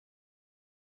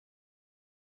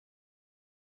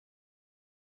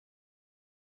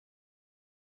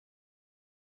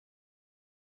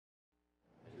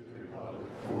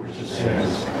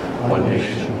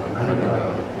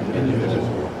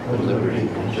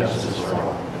justice for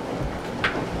all.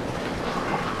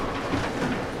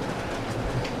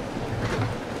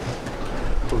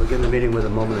 We'll begin the meeting with a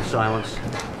moment of silence.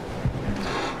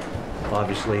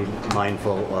 Obviously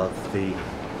mindful of the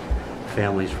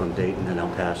families from Dayton and El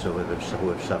Paso who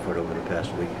have suffered over the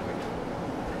past week.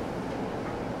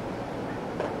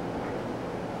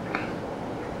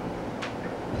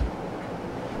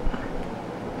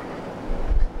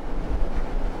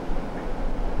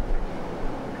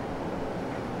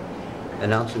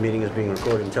 Announce the meeting is being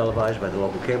recorded and televised by the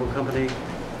local cable company.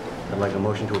 I'd like a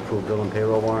motion to approve bill and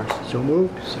payroll warrants. So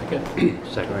moved. Second.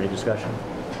 Second, any discussion?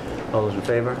 All those in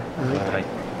favor? Aye.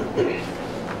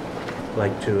 I'd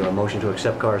like to a motion to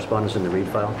accept correspondence in the read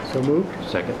file. So moved.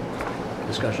 Second.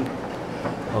 Discussion?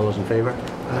 All those in favor?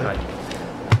 Aye.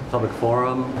 Public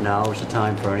forum, now is the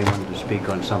time for anyone to speak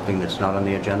on something that's not on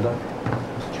the agenda.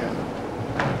 Mr. Chairman.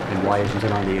 And why isn't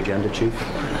it on the agenda, Chief?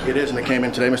 It is, and it came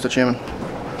in today, Mr. Chairman.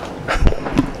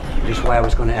 This is why I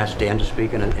was going to ask Dan to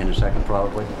speak in a second,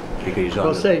 probably, because he's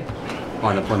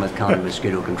on the Plymouth County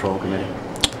Mosquito Control Committee.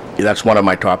 Yeah, that's one of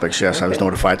my topics, yes. Okay. I was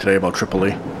notified today about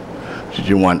Tripoli. Did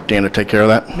you want Dan to take care of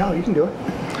that? No, you can do it.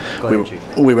 Go ahead,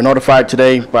 Chief. We were notified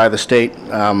today by the state,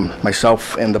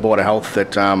 myself and the Board of Health,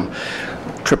 that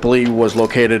Tripoli was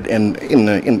located in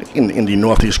the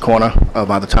northeast corner of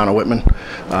the town of Whitman.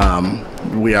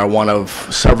 We are one of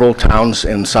several towns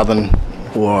in southern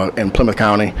or in Plymouth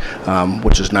County,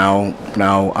 which is now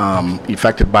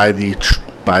affected by the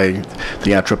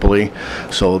Tripoli.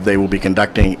 So they will be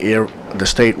conducting the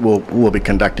state will be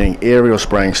conducting aerial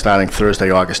spraying starting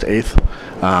Thursday, August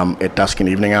 8th, at dusk and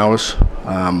evening hours.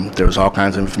 There's all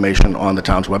kinds of information on the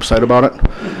town's website about it.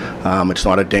 It's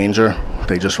not a danger.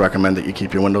 They just recommend that you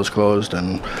keep your windows closed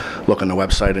and look on the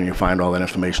website, and you find all that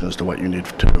information as to what you need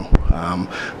to do.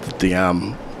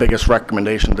 The biggest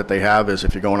recommendation that they have is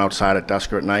if you're going outside at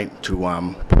dusk or at night to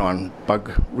put on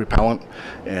bug repellent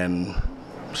and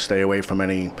stay away from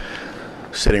any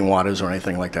sitting waters or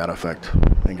anything like that effect,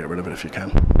 and get rid of it if you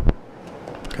can.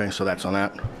 Okay, so that's on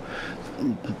that.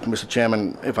 Mr.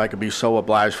 Chairman, if I could be so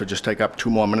obliged for just take up 2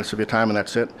 more minutes of your time, and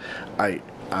that's it.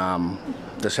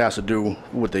 This has to do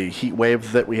with the heat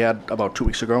wave that we had about 2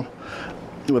 weeks ago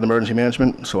with emergency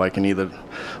management, so I can either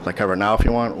cover it now if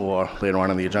you want, or later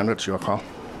on in the agenda. It's your call.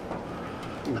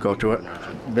 Go to it.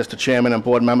 Mr. Chairman and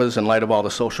board members, in light of all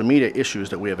the social media issues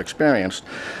that we have experienced,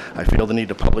 I feel the need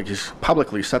to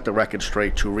publicly set the record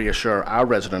straight to reassure our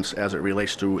residents as it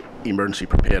relates to emergency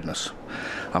preparedness.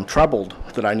 I'm troubled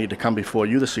that I need to come before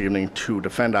you this evening to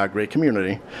defend our great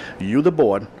community, you the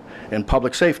board, and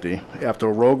public safety after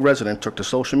a rogue resident took to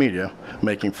social media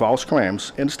making false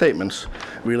claims and statements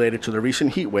related to the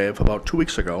recent heat wave about 2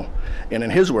 weeks ago, and in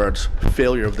his words,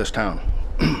 failure of this town.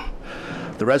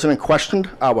 The resident questioned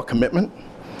our commitment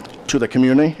to the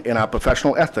community and our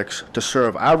professional ethics to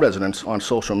serve our residents on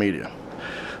social media.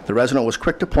 The resident was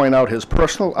quick to point out his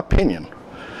personal opinion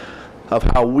of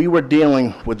how we were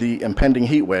dealing with the impending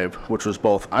heat wave, which was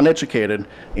both uneducated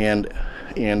and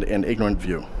an ignorant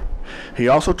view. He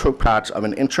also took parts of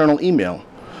an internal email,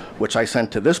 which I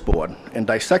sent to this board, and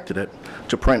dissected it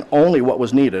to print only what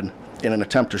was needed in an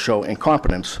attempt to show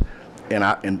incompetence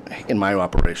in my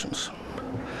operations.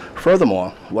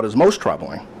 Furthermore, what is most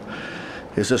troubling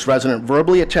is this resident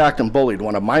verbally attacked and bullied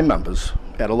one of my members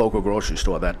at a local grocery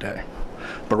store that day,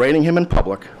 berating him in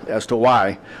public as to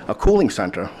why a cooling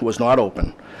center was not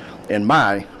open, and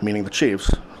my, meaning the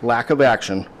chief's, lack of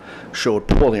action showed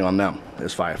poorly on them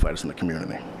as firefighters in the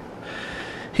community.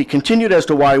 He continued as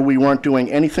to why we weren't doing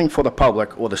anything for the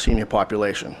public or the senior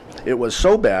population. It was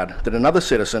so bad that another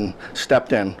citizen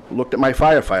stepped in, looked at my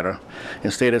firefighter,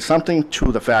 and stated something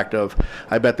to the fact of,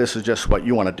 "I bet this is just what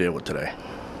you want to deal with today."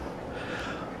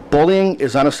 Bullying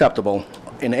is unacceptable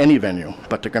in any venue,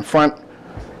 but to confront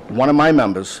one of my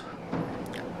members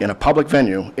in a public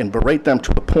venue and berate them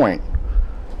to the point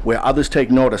where others take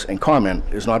notice and comment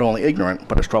is not only ignorant,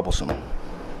 but is troublesome.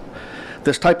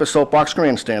 This type of soapbox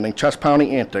grandstanding,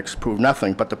 chest-pounding antics prove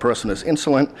nothing but the person is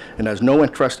insolent and has no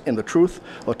interest in the truth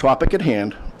or topic at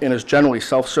hand, and is generally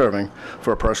self-serving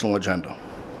for a personal agenda.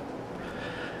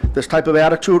 This type of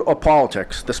attitude or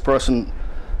politics this person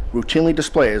routinely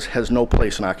displays has no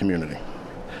place in our community.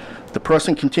 The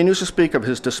person continues to speak of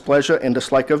his displeasure and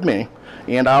dislike of me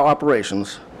and our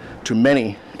operations to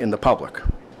many in the public,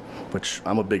 which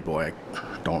I'm a big boy,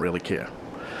 I don't really care.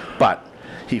 But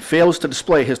he fails to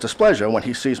display his displeasure when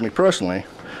he sees me personally,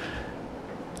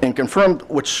 and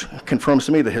which confirms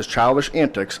to me that his childish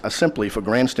antics are simply for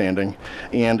grandstanding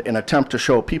and an attempt to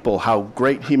show people how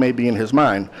great he may be in his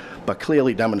mind, but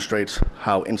clearly demonstrates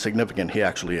how insignificant he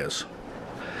actually is.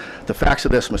 The facts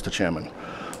of this, Mr. Chairman: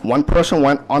 One person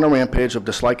went on a rampage of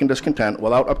dislike and discontent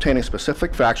without obtaining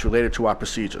specific facts related to our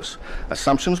procedures.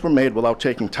 Assumptions were made without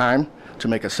taking time to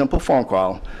make a simple phone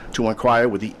call to inquire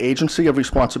with the agency of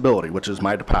responsibility, which is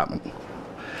my department,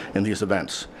 in these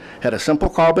events. Had a simple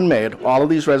call been made, all of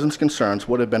these residents' concerns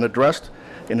would have been addressed,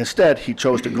 and instead, he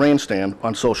chose to grandstand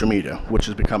on social media, which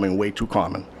is becoming way too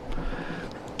common.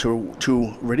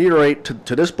 To reiterate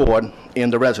to this board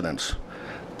and the residents,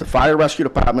 the fire rescue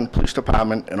department, police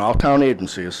department, and all town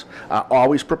agencies are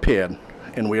always prepared,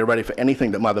 and we are ready for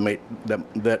anything that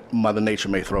Mother Nature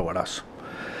may throw at us.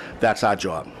 That's our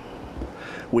job.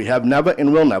 We have never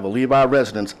and will never leave our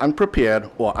residents unprepared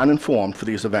or uninformed for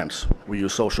these events. We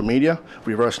use social media,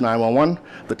 reverse 911,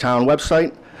 the town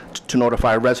website to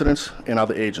notify residents and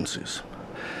other agencies.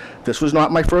 This was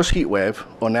not my first heat wave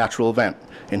or natural event,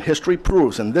 and history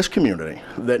proves in this community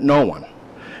that no one,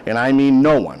 and I mean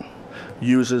no one,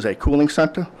 uses a cooling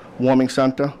center, warming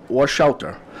center, or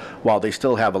shelter while they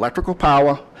still have electrical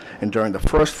power and during the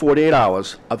first 48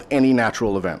 hours of any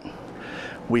natural event.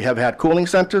 We have had cooling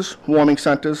centers, warming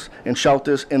centers, and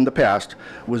shelters in the past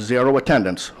with zero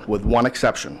attendance, with one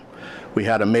exception. We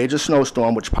had a major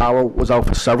snowstorm which power was out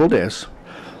for several days.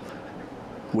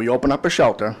 We opened up a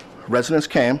shelter, residents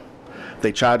came,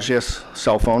 they charged their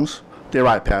cell phones, their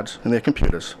iPads, and their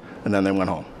computers, and then they went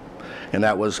home. And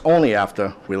that was only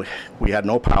after we had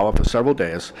no power for several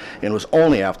days, and it was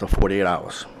only after 48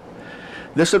 hours.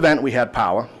 This event, we had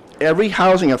power. Every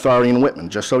housing authority in Whitman,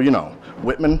 just so you know,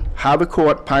 Whitman, Harvard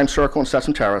Court, Pine Circle, and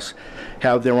Stetson Terrace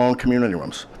have their own community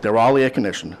rooms. They're all air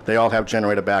conditioned. They all have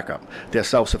generator backup. They're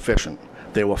self-sufficient.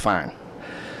 They were fine.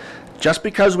 Just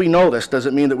because we know this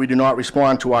doesn't mean that we do not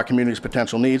respond to our community's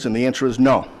potential needs, and the answer is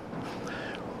no.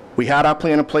 We had our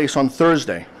plan in place on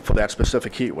Thursday for that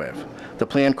specific heat wave. The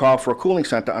plan called for a cooling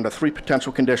center under 3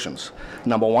 potential conditions.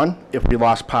 Number 1, if we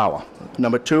lost power.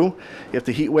 Number 2, if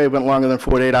the heat wave went longer than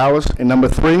 48 hours. And number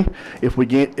 3, if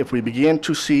we began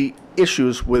to see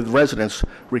issues with residents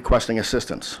requesting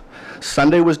assistance.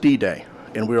 Sunday was D-Day,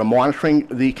 and we were monitoring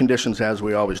the conditions as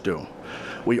we always do.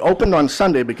 We opened on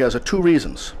Sunday because of 2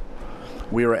 reasons.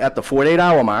 We were at the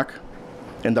 48-hour mark,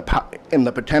 and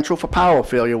the potential for power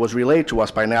failure was relayed to us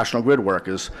by National Grid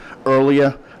workers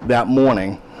earlier that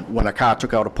morning when a car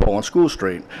took out a pole on School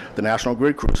Street. The National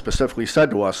Grid crew specifically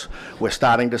said to us, we're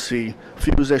starting to see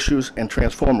fuse issues and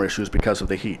transformer issues because of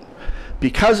the heat.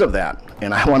 Because of that,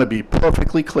 and I want to be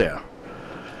perfectly clear,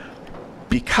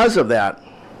 because of that,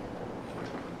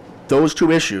 those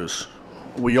 2 issues,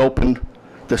 we opened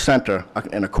the center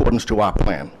in accordance to our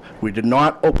plan. We did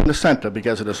not open the center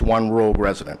because of this one rogue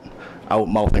resident out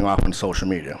mouthing off on social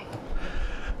media.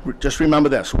 Just remember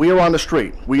this, we are on the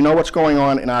street. We know what's going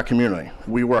on in our community.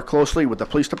 We work closely with the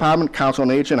police department, council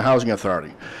on aging, and housing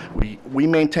authority. We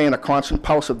maintain a constant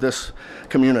pulse of this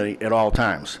community at all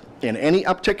times. In any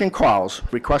uptick in calls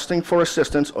requesting for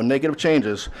assistance or negative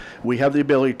changes, we have the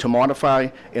ability to modify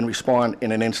and respond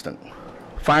in an instant.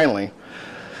 Finally,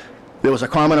 there was a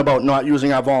comment about not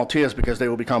using our volunteers because they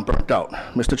will become burnt out.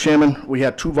 Mr. Chairman, we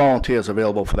had 2 volunteers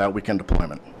available for that weekend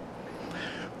deployment.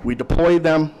 We deploy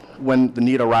them when the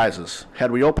need arises.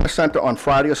 Had we opened a center on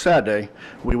Friday or Saturday,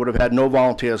 we would have had no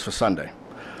volunteers for Sunday,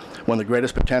 when the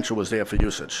greatest potential was there for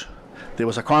usage. There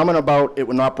was a comment about it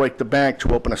would not break the bank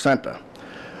to open a center.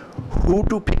 Who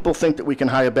do people think that we can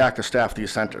hire back to staff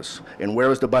these centers? And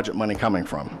where is the budget money coming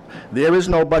from? There is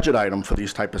no budget item for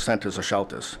these type of centers or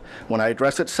shelters. When I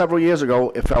addressed it several years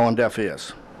ago, it fell on deaf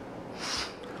ears.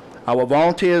 Our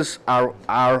volunteers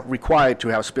are required to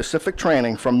have specific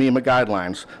training from MEMA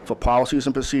guidelines for policies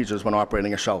and procedures when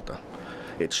operating a shelter.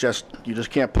 It's just, you just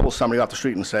can't pull somebody off the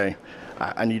street and say,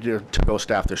 I need you to go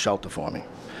staff this shelter for me.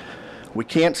 We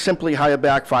can't simply hire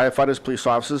back firefighters, police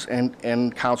officers,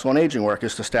 and council on aging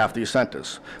workers to staff these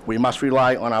centers. We must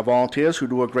rely on our volunteers who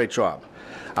do a great job.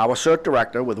 Our CERT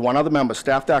director, with 1 other member,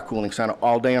 staffed our cooling center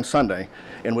all day on Sunday,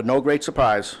 and with no great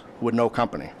surprise, with no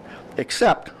company,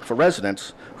 except for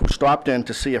residents who stopped in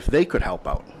to see if they could help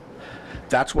out.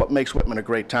 That's what makes Whitman a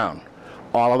great town.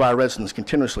 All of our residents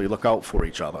continuously look out for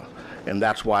each other, and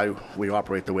that's why we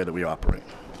operate the way that we operate.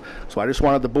 So I just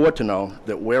wanted the board to know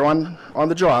that we're on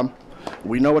the job.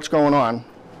 We know what's going on.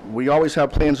 We always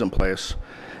have plans in place,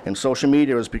 and social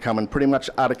media is becoming pretty much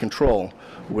out of control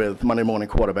with Monday morning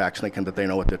quarterbacks thinking that they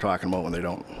know what they're talking about when they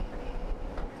don't.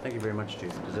 Thank you very much, Chief.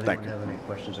 Does anyone have any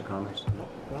questions or comments?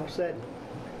 Well said.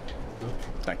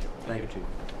 Thank you. Thank you, Chief.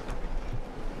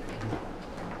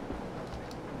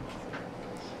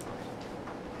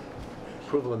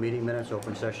 Approval of meeting minutes,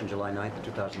 open session July 9th,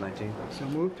 2019. So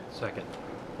moved. Second.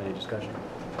 Any discussion?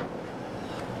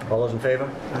 All those in favor?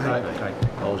 Aye.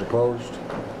 All those opposed?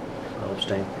 All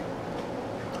abstain.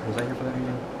 Was I here for that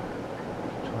meeting?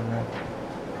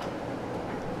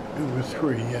 There were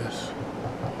 3, yes.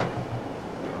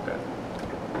 Okay.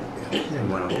 You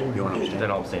want to abstain?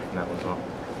 Then I'll abstain from that one as well.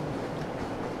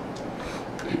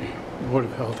 Board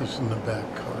of Health is in the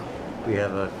back car. We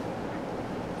have a...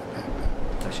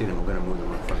 I see them. We're going to move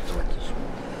them up front like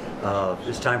this.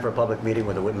 It's time for a public meeting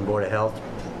with the Whitman Board of Health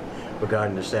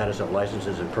regarding the status of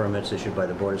licenses and permits issued by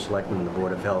the Board of Selectmen and the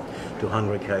Board of Health to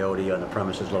Hungry Coyote on the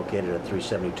premises located at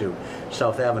 372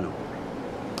 South Avenue.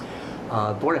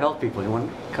 Board of Health people, you want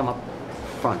to come up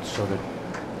front so that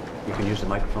you can use the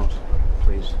microphones,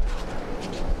 please?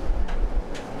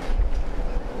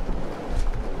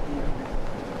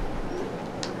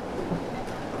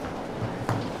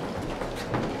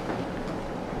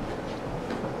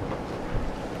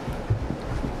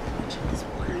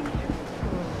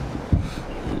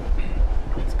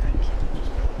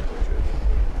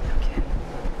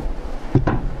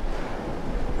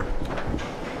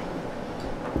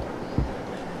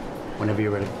 Whenever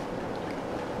you're ready.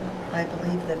 I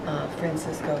believe that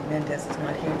Francisco Mendez is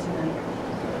not here tonight.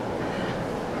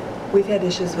 We've had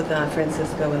issues with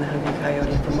Francisco and the Hungry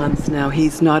Coyote for months now.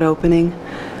 He's not opening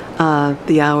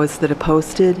the hours that are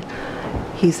posted.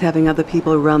 He's having other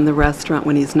people run the restaurant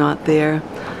when he's not there.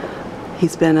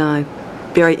 He's been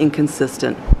very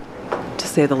inconsistent, to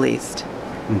say the least.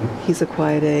 Mm-hmm. He's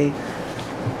acquired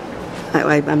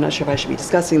I'm not sure if I should be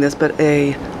discussing this, but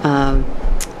a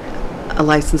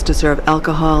license to serve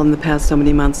alcohol in the past so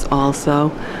many months also,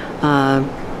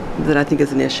 that I think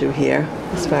is an issue here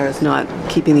as far as not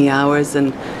keeping the hours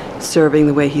and serving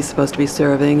the way he's supposed to be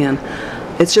serving. And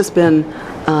it's just been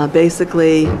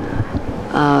basically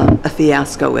a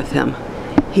fiasco with him.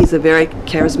 He's a very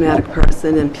charismatic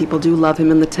person and people do love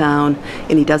him in the town,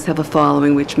 and he does have a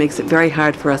following, which makes it very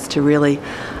hard for us to really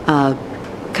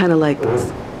kind of like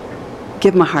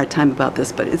give him a hard time about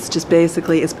this, but it's just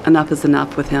basically enough is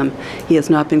enough with him. He has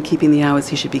not been keeping the hours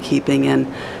he should be keeping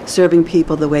and serving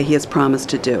people the way he has promised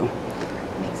to do.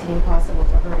 Makes it impossible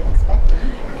for her to expect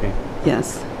him. Okay.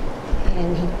 Yes.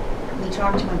 And we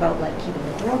talked to him about like keeping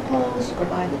the door closed, go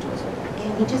by the doors open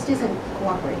again. He just isn't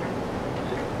cooperating.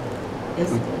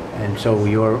 Basically. And so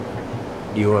you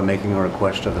are making a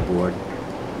request of the board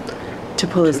To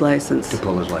pull his license. to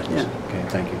pull his license? Yeah. Okay,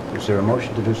 thank you. Is there a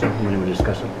motion to do something when we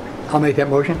discuss it? I'll make that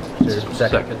motion. Is there a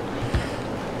second?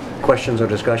 Questions or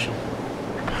discussion?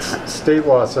 State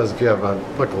law says if you have a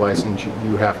liquor license,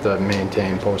 you have to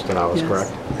maintain posted hours, Yes.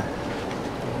 correct?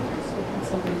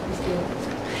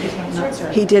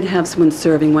 He did have someone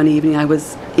serving one evening. I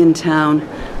was in town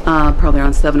probably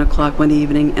around 7 o'clock one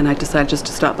evening, and I decided just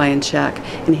to stop by and check.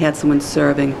 And he had someone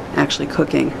serving, actually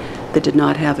cooking, that did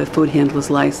not have a food handler's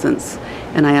license.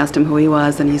 And I asked him who he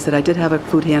was, and he said, I did have a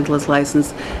food handler's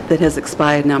license that has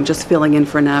expired now. I'm just filling in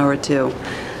for an hour or two.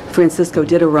 Francisco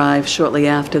did arrive shortly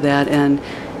after that, and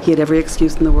he had every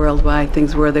excuse in the world why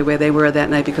things were the way they were that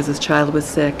night because his child was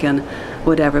sick and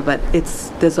whatever. But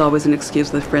there's always an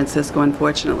excuse with Francisco,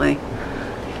 unfortunately.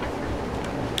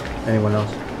 Anyone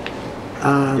else?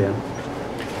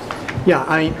 Yeah,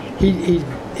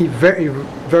 he very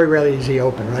rarely is he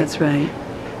open, right? That's right.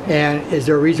 And is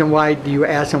there a reason why, do you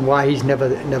ask him why he's never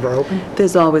open?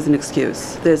 There's always an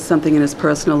excuse. There's something in his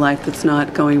personal life that's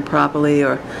not going properly,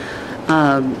 or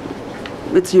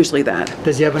it's usually that.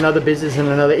 Does he have another business in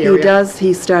another area? He does.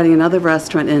 He's starting another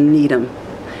restaurant in Needham.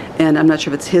 And I'm not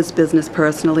sure if it's his business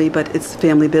personally, but it's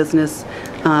family business,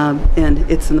 and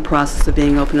it's in the process of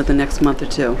being open in the next month or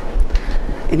two.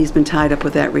 And he's been tied up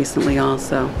with that recently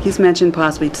also. He's mentioned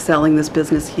possibly selling this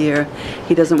business here.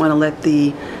 He doesn't want to let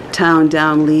the town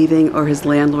down leaving or his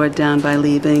landlord down by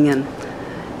leaving, and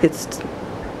it's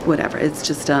whatever. It's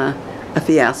just a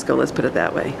fiasco, let's put it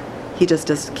that way. He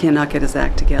just cannot get his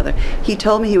act together. He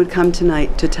told me he would come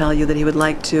tonight to tell you that he would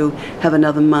like to have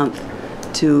another month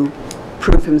to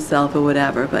prove himself or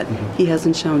whatever, but he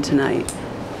hasn't shown tonight.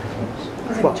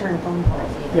 Doesn't return phone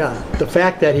calls. Yeah, the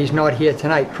fact that he's not here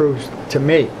tonight proves to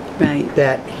me Right.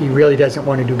 that he really doesn't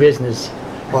want to do business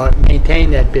or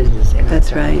maintain that business in that That's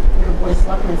town. right. The Board of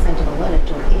Selectmen sent him a letter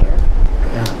to appear.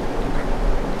 Yeah.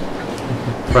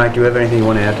 Frank, do you have anything you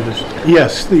want to add to this?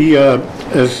 Yes,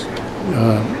 as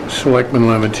Selectman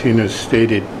Leventina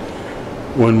stated,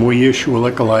 when we issue a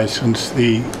liquor license,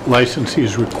 the licensee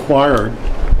is required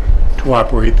to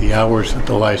operate the hours that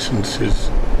the license is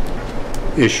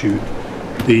issued.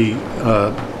 The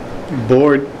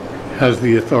board has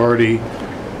the authority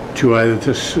to either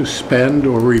to suspend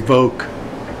or revoke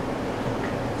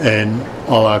an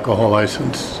all alcohol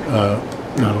license,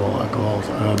 not all alcohol,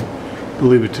 I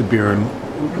believe it's a beer and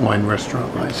wine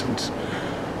restaurant license.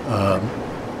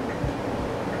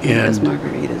 As And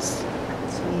margaritas.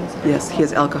 So he is. Yes, he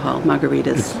has alcohol,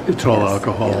 margaritas. It's all Yes,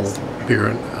 alcohol, yes. beer,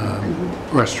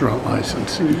 and restaurant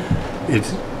license.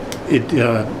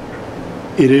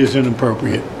 It is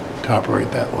inappropriate to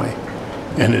operate that way,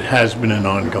 and it has been an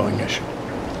ongoing issue.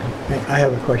 I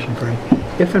have a question for you.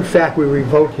 If in fact we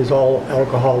revoke his all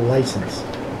alcohol license,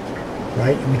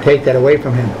 right, and we take that away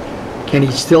from him, can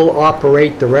he still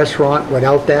operate the restaurant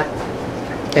without that?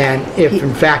 And if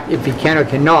in fact, if he can or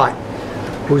cannot,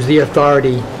 who's the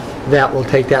authority that will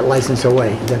take that license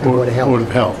away? Is that the Board of Health? Board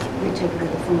of Health. We take away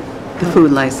the food, The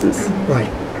food license, Right.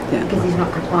 yeah. because he's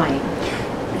not complying.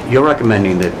 You're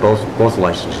recommending that both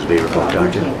licenses be revoked,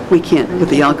 aren't you? We can't with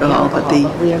the alcohol, but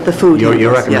the food. You're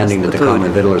yes, recommending that the food.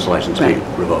 common vittler's license be Right.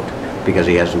 revoked because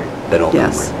he hasn't been open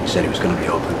Yes. when he said he was going to be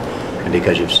open, and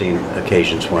because you've seen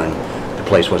occasions when the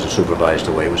place wasn't supervised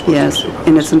the way it was supposed to be Yes, supervised.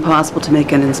 and it's impossible to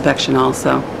make an inspection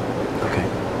also. Okay.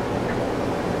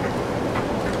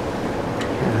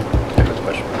 I have a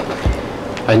question.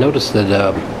 I noticed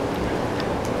that,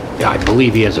 I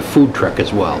believe he has a food truck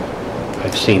as well.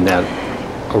 I've seen that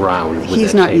around with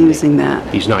He's that not same name. using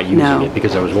that. He's not using No. it,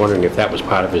 because I was wondering if that was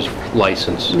part of his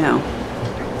license No,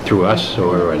 through us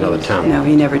or another town. no,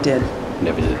 he never did.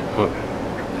 Never did. Okay.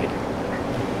 Thank you.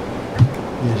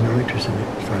 He has no interest in it,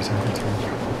 as far as I'm concerned.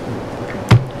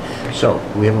 So,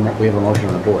 we have a motion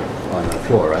on the board, on the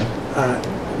floor, right?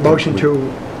 Motion to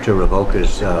To revoke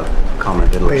his common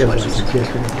pay vittler's his license, license, yes,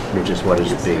 sir. which is what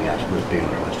is being asked, was being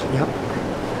requested. Yep.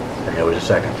 And there was a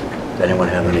second. Does anyone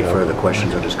have any further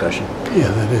questions or discussion? Yeah,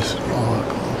 that is all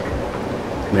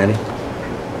alcohol. Manny?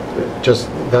 Just,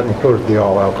 that included the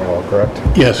all alcohol, correct?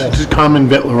 Yes, it's a common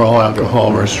Vittler all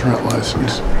alcohol restaurant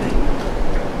license.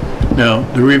 Now,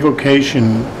 the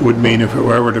revocation would mean if it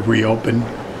were ever to reopen,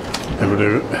 they would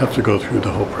have to go through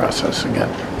the whole process again.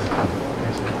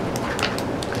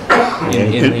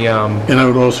 And I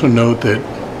would also note that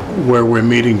where we're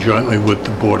meeting jointly with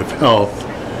the Board of Health,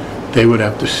 they would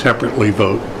have to separately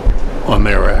vote on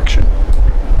their action.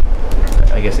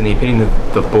 I guess in the opinion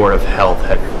of the Board of Health,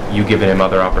 have you given him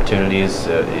other opportunities?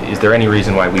 Is there any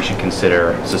reason why we should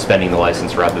consider suspending the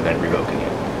license rather than revoking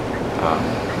it?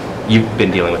 You've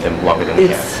been dealing with him longer than we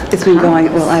have. It's been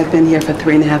going, well, I've been here for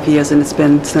 3.5 years, and it's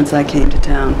been since I came to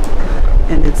town.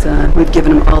 And it's, we've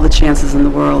given him all the chances in the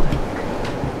world.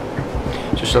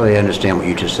 Just so they understand what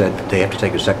you just said, they have to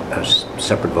take a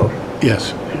separate vote.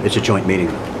 Yes, It's a joint meeting.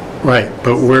 right,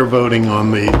 but we're voting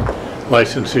on the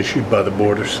license issued by the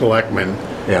Board of Selectmen.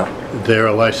 Yeah. They're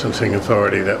a licensing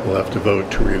authority that will have to vote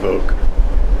to revoke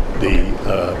the,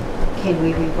 Can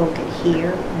we revoke it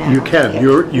here now? you can, If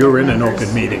you're in an members-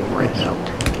 open meeting right now.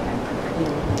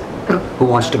 Who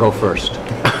wants to go first?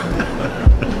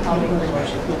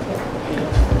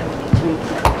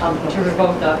 To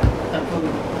revoke the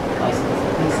food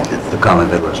license. The common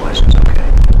vittler's license, okay.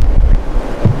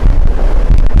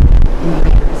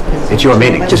 It's your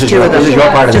meeting. This is your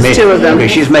part of the meeting. Just two of them. Okay,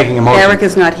 she's making a motion. Eric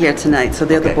is not here tonight, so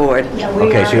they're the Okay. board. Yeah, we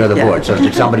Okay, so you're the Yeah. board. So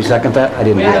did somebody second that? I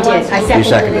didn't We hear are the ones that. who You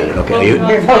seconded it, okay. You-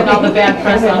 And all the bad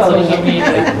press on social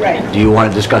media. Right. Do you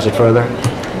want to discuss it further?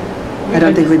 I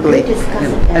don't think we believe, discuss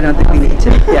it. I don't think we need to,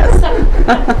 yes.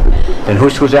 And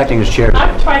who's acting as chair?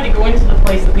 I've tried to go into the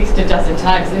place at least a dozen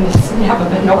times and it's never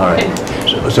been All right.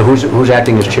 open. So who's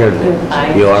acting as chair today?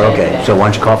 I You are, am okay. today. So why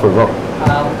don't you call for a vote?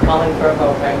 Calling for a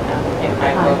vote right now. If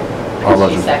I vote, All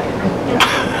those she's in- second.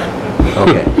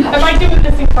 Okay. Am I doing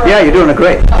this incorrectly? Yeah, you're doing it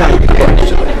great. Okay,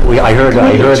 so I heard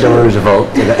there was a vote,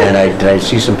 and did I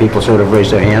see some people sort of raise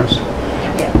their hands?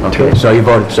 Yeah. Okay, so you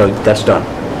voted, so that's done.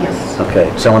 Yes. Okay,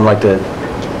 someone like to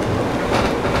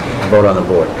vote on the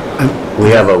board? We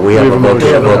have a vote to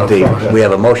motion. revoke we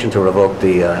have a motion to revoke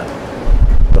the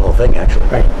whole thing, actually.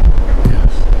 Right.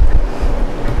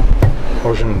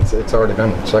 Motion, it's already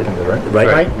been seconded, right? Right?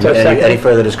 Right, just Any second.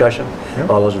 further discussion? Yeah.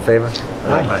 All those in favor?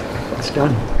 Aye. It's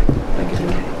done. Thank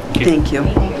you. Thank you.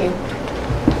 Thank you.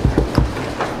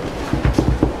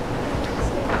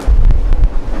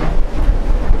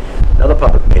 Another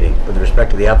public meeting with respect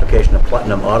to the application of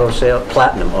Platinum Auto Sales,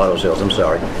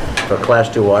 for a Class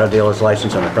 2 auto dealer's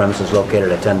license on the premises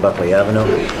located at 10 Buckley Avenue,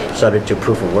 subject to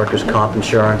proof of workers' comp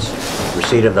insurance,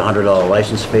 receipt of the $100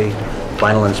 license fee,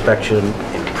 final inspection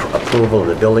and approval of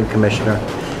the building commissioner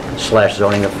 /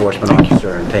 zoning enforcement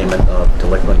officer, and payment of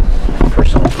delinquent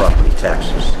personal property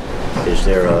taxes. Is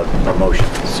there a motion?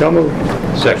 So moved.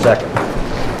 Second.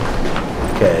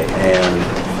 Okay,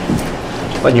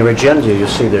 and on your agenda, you'll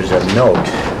see there's a note.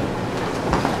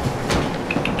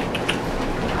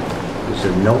 There's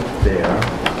a note there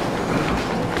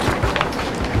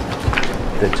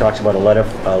that talks about a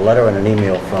letter and an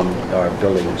email from our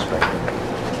building inspector.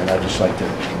 And I'd just like to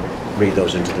read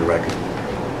those into the record.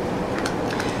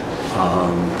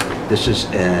 This is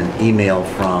an email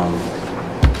from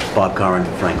Bob Curran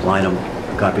to Frank Lynham,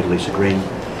 copied to Lisa Green,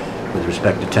 with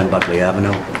respect to 10 Buckley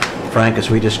Avenue. Frank, as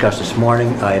we discussed this morning,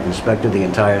 I have inspected the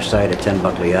entire site at 10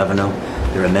 Buckley Avenue.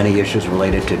 There are many issues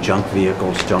related to junk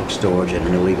vehicles, junk storage, and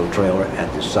an illegal trailer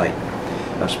at this site.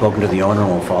 I've spoken to the owner and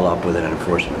will follow up with an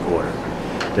enforcement order.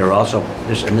 There are also,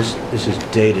 this is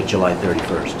dated July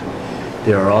 31st.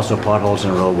 There are also potholes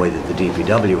in the roadway that the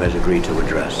DPW has agreed to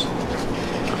address.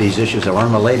 These issues are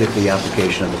unrelated to the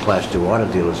application of the Class 2 auto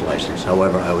dealer's license.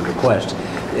 However, I would request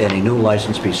that any new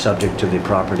license be subject to the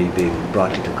property being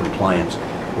brought into compliance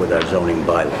with our zoning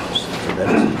bylaws. So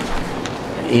that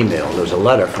is an email. There's a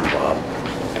letter from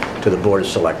Bob to the Board of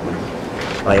Selectmen.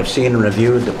 I have seen and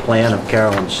reviewed the plan of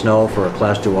Carolyn Snow for a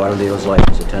Class 2 auto dealer's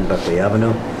license at 10 Buckley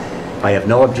Avenue. I have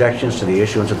no objections to the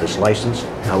issuance of this license.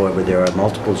 However, there are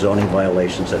multiple zoning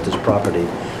violations at this property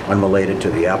unrelated to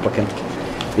the applicant.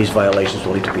 These violations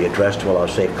will need to be addressed to allow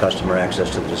safe customer access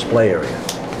to the display area.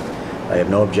 I have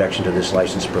no objection to this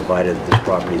license provided that this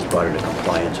property is brought into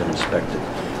compliance and inspected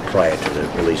prior to the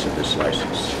release of this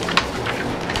license.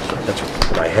 So that's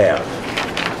what I have.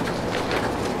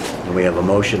 And we have a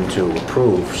motion to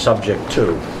approve, subject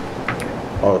to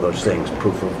all of those things: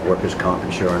 proof of workers' comp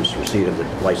insurance, receipt of the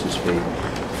license fee,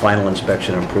 final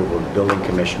inspection and approval of the building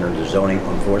commissioner, the zoning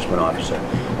enforcement officer,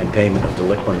 and payment of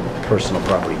delinquent personal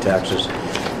property taxes.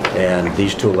 And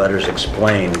these two letters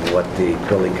explain what the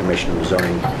building commissioner and the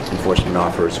zoning enforcement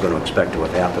officer is going to expect to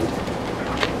have happened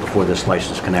before this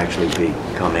license can actually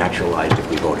become actualized if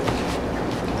we vote it.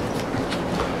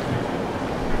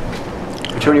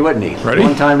 Attorney Whitney, Ready?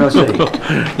 long time no see.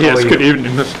 Yes, good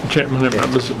evening, Mr. Chairman and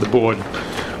members of the board.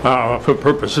 For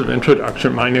purpose of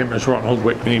introduction, my name is Ronald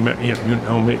Whitney. Many of you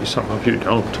know me, some of you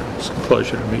don't. It's a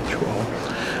pleasure to meet you all.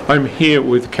 I'm here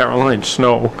with Caroline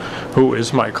Snow, who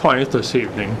is my client this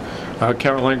evening.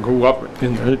 Caroline grew up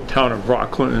in the town of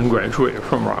Rockland and graduated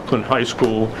from Rockland High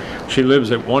School. She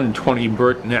lives at 120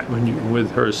 Burton Avenue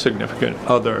with her significant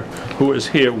other, who is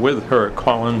here with her.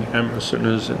 Colin Emerson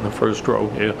is in the first row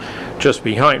here, just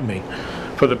behind me.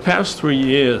 For the past 3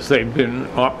 years, they've been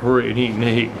operating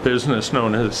a business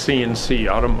known as CNC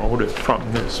Automotive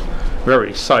from this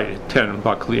very site at 10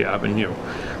 Buckley Avenue.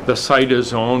 The site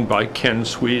is owned by Ken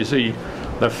Sweezy,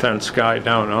 the fence guy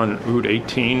down on Route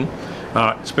 18.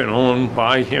 It's been owned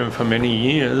by him for many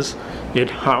years.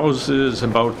 It houses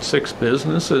about 6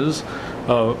 businesses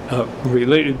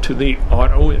related to the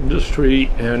auto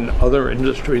industry and other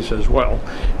industries as well.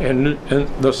 And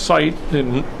the site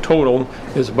in total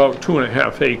is about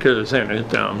 2.5 acres, and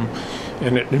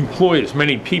it employs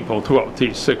many people throughout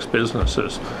these 6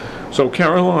 businesses. So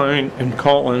Caroline and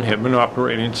Colin have been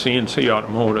operating CNC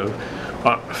Automotive,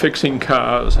 fixing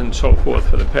cars and so forth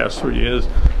for the past 3 years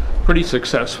pretty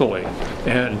successfully.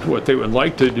 And what they would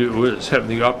like to do is have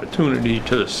the opportunity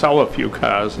to sell a few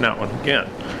cars now and again.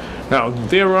 Now,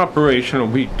 their operation will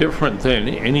be different than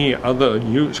any other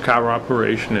used car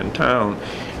operation in town,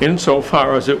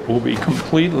 insofar as it will be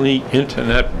completely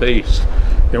internet-based.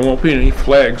 There won't be any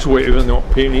flags waving, there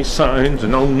won't be any signs,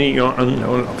 no neon,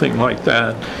 no nothing like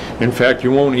that. In fact,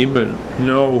 you won't even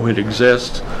know it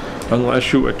exists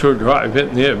unless you were to drive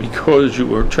in there because you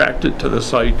were attracted to the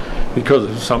site because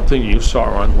of something you saw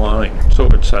online. So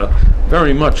it's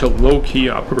very much a low-key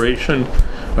operation.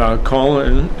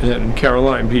 Colin and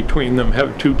Caroline, between them,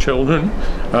 have 2 children.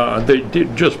 They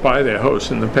did just buy their house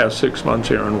in the past 6 months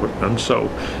here in Whitman, so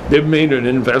they've made an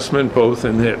investment both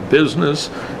in their business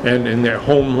and in their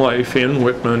home life in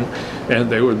Whitman, and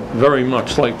they would very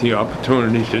much like the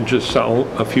opportunity to just sell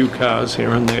a few cars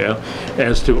here and there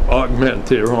as to augment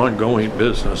their ongoing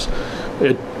business.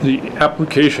 The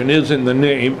application is in the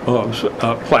name of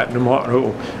Platinum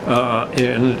Auto,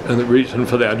 and the reason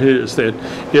for that is that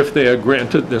if they are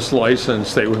granted this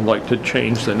license, they would like to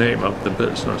change the name of the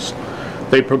business.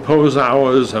 They propose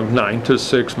hours of 9 to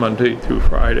 6, Monday through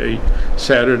Friday,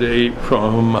 Saturday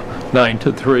from 9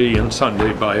 to 3, and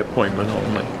Sunday by appointment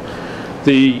only.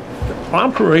 The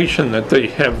operation that they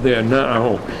have there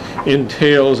now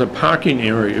entails a parking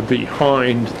area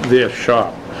behind their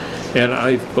shop. And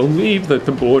I believe that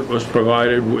the board was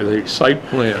provided with a site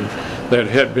plan that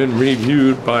had been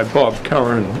reviewed by Bob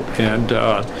Curran, and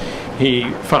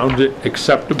he found it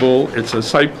acceptable. It's a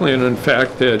site plan, in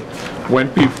fact, that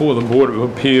went before the Board of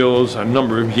Appeals a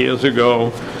number of years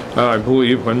ago, I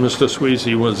believe when Mr.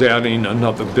 Sweezy was adding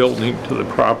another building to the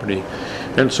property.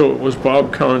 And so it was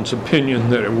Bob Curran's opinion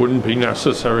that it wouldn't be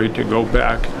necessary to go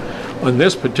back on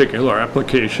this particular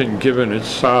application, given its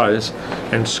size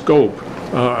and scope,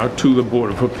 to the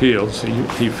Board of Appeals.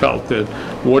 He felt that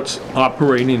what's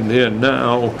operating there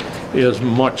now is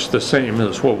much the same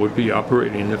as what would be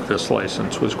operating if this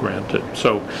license was granted.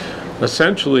 So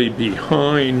essentially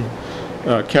behind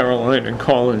Caroline and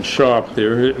Colin's shop,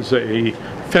 there is a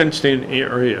fenced-in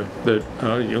area that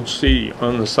you'll see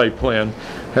on the site plan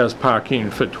has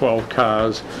parking for 12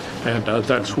 cars, and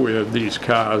that's where these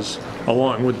cars,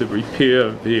 along with the repair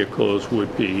vehicles,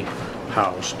 would be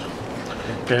housed.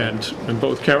 And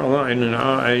both Caroline and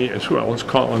I, as well as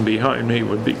Colin behind me,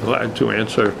 would be glad to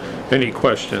answer any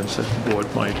questions that the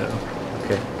board might have.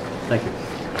 Okay, thank you.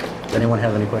 Does anyone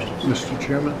have any questions? Mr.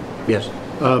 Chairman? Yes.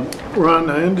 Ron,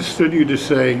 I understood you to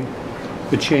say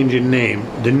the change in name.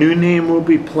 The new name will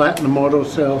be Platinum Auto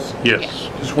Sales? Yes.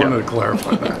 Just wanted to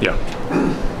clarify that. Yeah.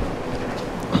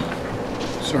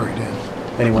 Sorry,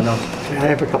 Dan. Anyone else? I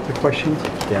have a couple of questions.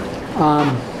 Yeah.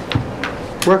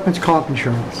 Workman's comp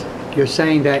insurance, you're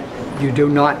saying that you do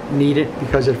not need it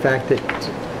because of the fact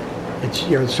that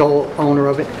you're the sole owner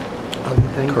of it, of the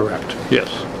thing? Correct. Yes.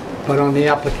 But on the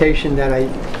application that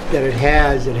it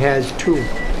has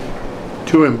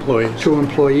Two employees two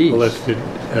employees. listed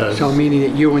as... So meaning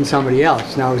that you and somebody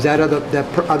else. Now, is that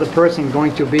other person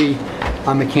going to be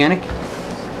a mechanic?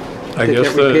 I that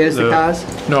guess repairs the cars?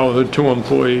 No, the two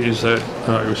employees that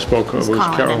I spoke of was Colin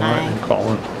and Caroline I. and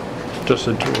Colin, just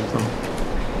the two of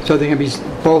them. So they're going to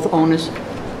be both owners?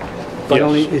 But Yes.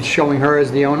 only it's showing her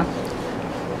as the owner?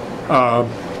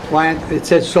 Why, it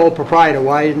says sole proprietor,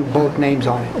 why isn't both names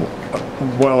on it?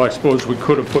 Well, I suppose we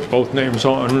could have put both names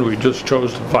on, we just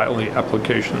chose to file the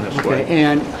application this Okay, way.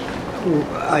 and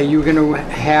are you going to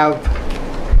have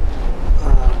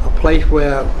a place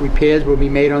where repairs will be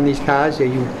made on these cars? Do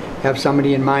you have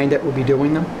somebody in mind that will be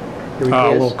doing them? The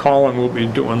repairs? Well, Colin will be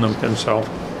doing them himself.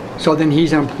 So then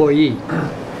he's an employee?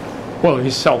 Well,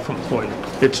 he's self-employed.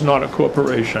 It's not a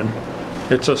corporation.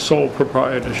 It's a sole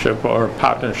proprietorship or a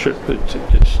partnership.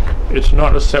 It's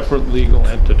not a separate legal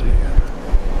entity.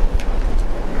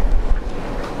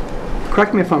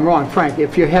 Correct me if I'm wrong, Frank,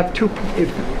 if you have two,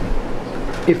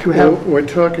 if you Well, have, we're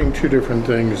talking two different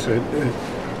things.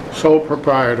 Sole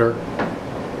proprietor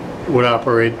would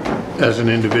operate as an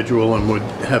individual and would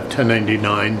have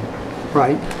 1099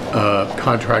 right,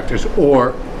 contractors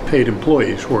or paid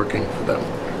employees working for them.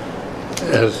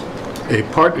 As a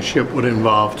partnership would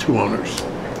involve two owners,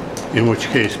 in which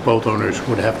case both owners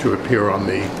would have to appear on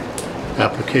the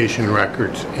application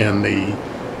records, and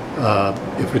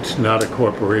if it's not a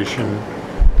corporation,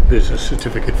 there's a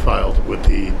certificate filed with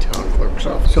the town clerk's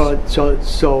office.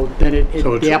 so then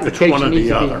So the it's one application or needs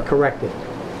the to be other. corrected.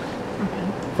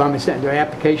 If I'm understanding, the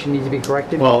application needs to be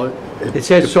corrected? Well, It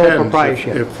says sole depends.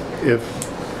 proprietorship.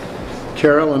 If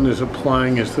Carolyn is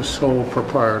applying as the sole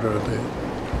proprietor of the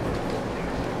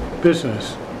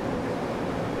business,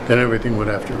 then everything would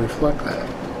have to reflect that.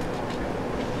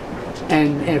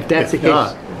 And if that's the If case,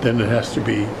 not, then it has to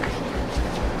be,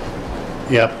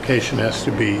 the application has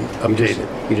to be updated.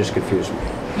 You just confused me.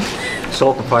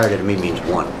 Sole proprietor to me means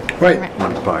one. Right,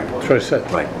 One proprietor. that's what I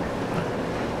said. Right.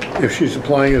 If she's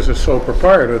applying as a sole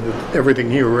proprietor, then everything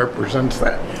here represents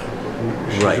that.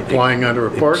 She's Right. applying under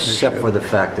a partnership. Except for the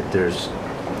fact that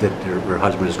her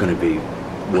husband is going to be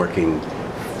working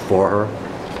for her.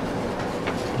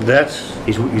 That's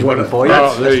He's what working for you?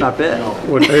 Oh, That's not bad.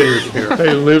 what Peter's here.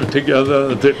 They live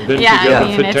together, they've been Yeah, together I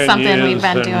mean, for 10 it's years. something we've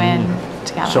been and- doing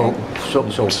together. So,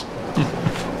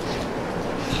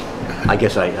 I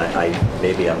guess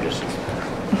maybe I'm just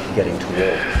getting too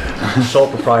old. Sole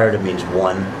proprietor means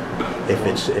one.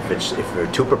 If there are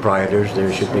two proprietors,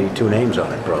 there should be two names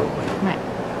on it probably. Right.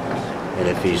 And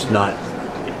if he's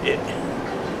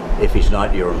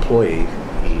not your employee,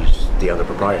 he's the other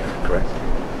proprietor, correct?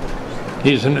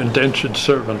 He's an indentured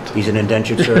servant. He's an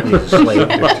indentured servant, he's a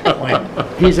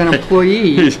slave. he's an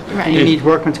employee, Right. and he needs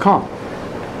workman's comp.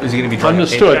 Is he going to be drawing a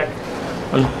Understood.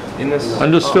 paycheck in this?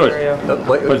 Understood. area?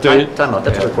 Wait, But they- time out,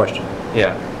 that's a good question.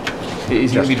 Yeah.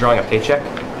 Is he going to be drawing a paycheck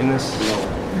in this?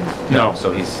 No.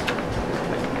 So he's,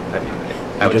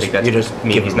 I would think that's You just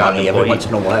mean give he's him not an money every employee. once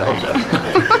in a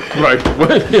while. Right.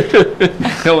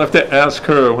 He'll have to ask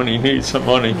her when he needs some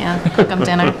money. Yeah, cook them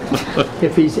dinner.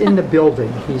 If he's in the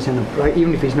building,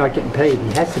 even if he's not getting paid,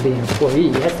 he has to be an employee,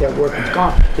 he has to have workman's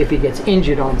comp if he gets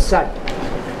injured on site.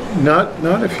 Not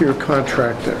if you're a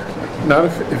contractor. Not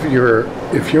if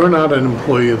you're not an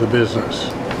employee of the business.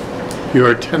 You're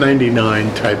a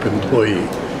 1099 type employee.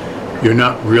 You're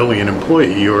not really an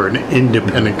employee, you're an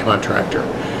independent contractor.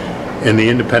 And the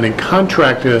independent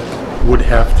contractor would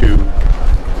have to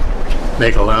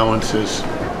make allowances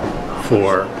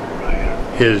for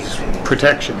his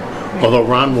protection. Although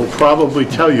Ron will probably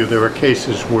tell you there are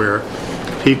cases where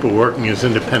people working as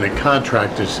independent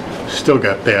contractors still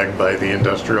got bagged by the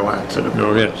industrial accident.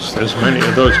 Oh, yes, there's many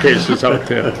of those cases out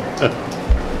there.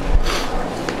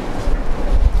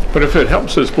 But if it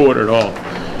helps this board at all,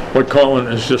 what Colin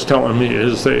is just telling me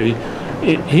is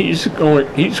he's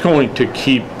going to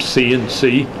keep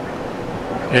C&C,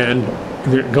 and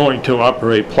they're going to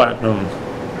operate Platinum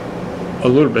a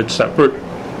little bit separate.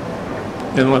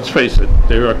 And let's face it,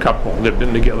 they're a couple. They've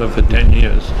been together for 10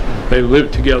 years. They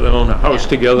live together, own a house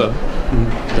together.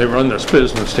 They run this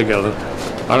business together.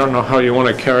 I don't know how you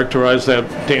want to characterize that,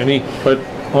 Danny, but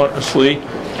honestly,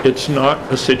 it's not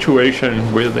a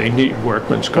situation where they need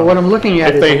workman's comp. Well, what I'm looking at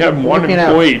if is... they have one looking at-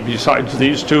 employee besides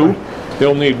these two,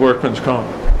 they'll need workman's comp.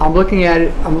 I'm looking at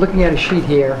it, I'm looking at a sheet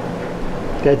here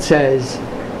that says,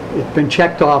 it's been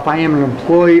checked off, I am an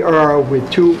employer with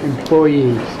 2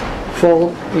 employees,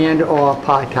 full and/or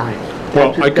part-time.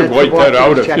 Well, I could wipe that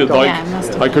out if you'd like. Yeah, it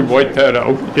must have I could wipe that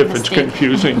out if it's Mistake.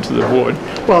 confusing to the board.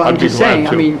 Well, I'm I'd be just glad saying,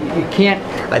 I to. mean, you can't,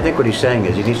 I think what he's saying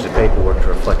is he needs the paperwork to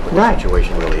reflect what Right. the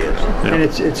situation really is. and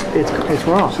it's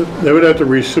wrong. So they would have to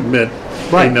resubmit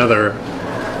Right. another,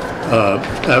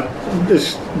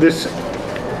 this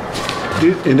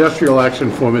industrial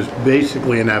action form is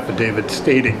basically an affidavit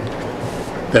stating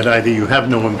that either you have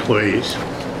no employees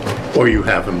or you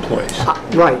have employees.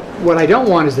 Right. What I don't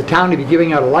want is the town to be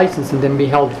giving out a license and then be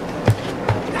held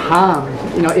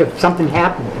harmed, you know, if something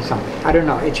happened or something. I don't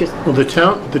know, it's just, Well, the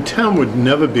town would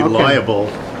never be Okay. liable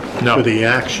No. for the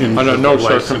actions Under of the no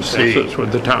licensee. circumstances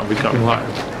would the town become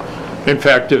liable. In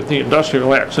fact, if the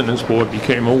Industrial Accidents Board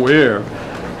became aware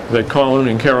that Colin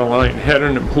and Caroline had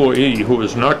an employee who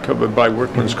was not covered by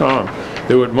workman's comp,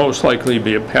 there would most likely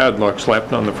be a padlock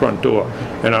slapped on the front door.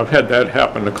 And I've had that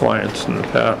happen to clients in the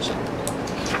past.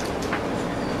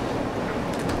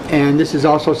 and this is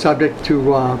also subject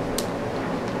to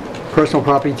personal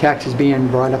property taxes being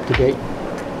brought up to date.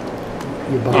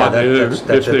 You buy- Yeah, that's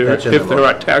in If the there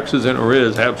are taxes in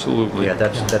arrears, absolutely. Yeah,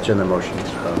 that's in the motions.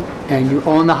 And you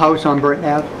own the house on Burton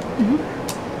Ave?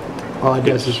 Or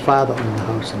does his father own the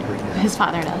house on Burton Ave? His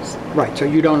father does. Right, so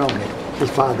you don't own it, his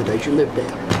father does, you live there.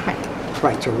 Right.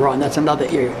 Right, so Ron, that's another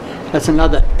area, that's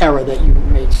another error that you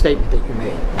made, statement that you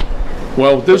made.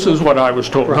 Well, this is what I was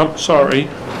told. I'm sorry.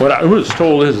 What I was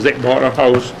told is they bought a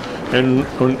house, and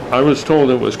when I was told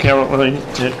it was Caroline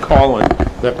and Colin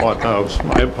that bought the house.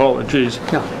 My apologies.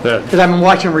 No, That, because I've been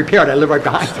watching them repair it, I live right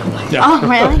behind them. yeah. Oh,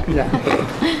 really? Yeah.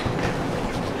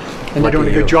 And they're doing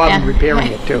a good job in Yeah. repairing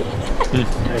it too.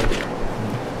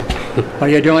 Are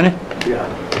you doing it? Yeah.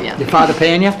 Your father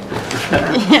paying you?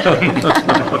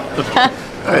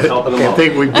 I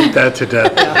think we beat that to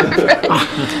death.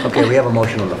 Okay, we have a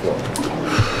motion on the floor.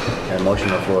 And the motion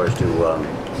on the floor is to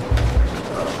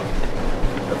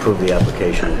approve the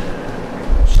application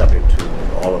subject to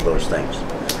all of those things.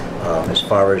 As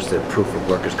far as the proof of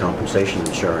workers' compensation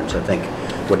insurance, I think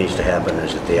what needs to happen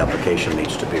is that the application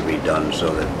needs to be redone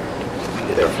so that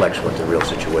it reflects what the real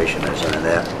situation is, and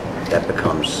then that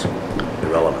becomes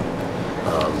irrelevant.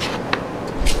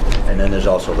 And then there's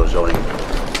also the zoning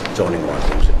law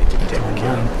things that need to be taken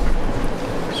care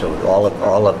of. So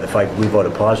we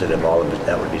voted positive, all of it,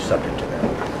 that would be subject to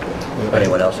that.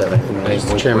 Anyone else have anything?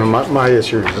 Mr. Chairman, my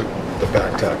issue is the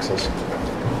back taxes.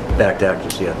 Back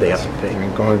taxes, yeah, they have to I pay.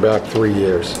 mean, going back 3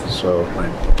 years, so.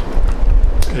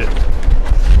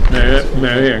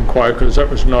 May I inquire, because I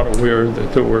was not aware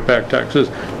that there were back taxes.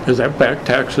 Is that back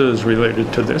taxes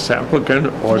related to this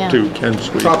applicant or Yeah. to Ken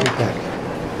Sweet? Property tax,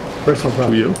 personal To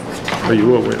property. you? Are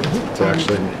you aware? It's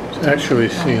actually, It's actually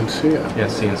C&C.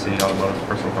 Yes, C&C automotive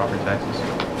personal property taxes.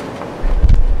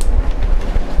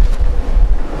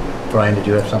 Brian, did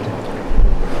you have something?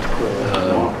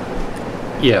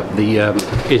 Yeah,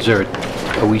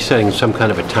 are we setting some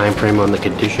kind of a time frame on the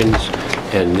conditions?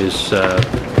 And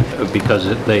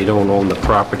because they don't own the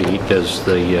property, does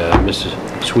the Mrs.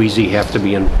 Sweezy have to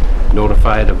be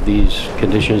notified of these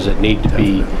conditions that need to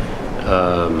be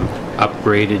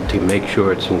upgraded to make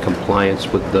sure it's in compliance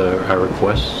with our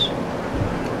requests?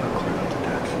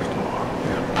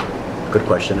 Good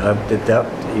question.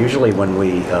 Usually when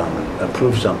we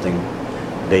approve something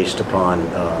based upon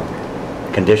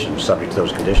conditions, subject to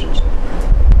those conditions,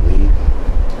 we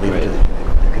leave it to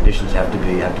the conditions have to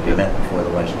be met before the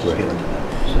license is given to them.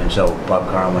 And so Bob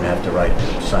Carlin would have to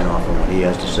sign off on what he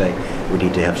has to say. We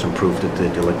need to have some proof that the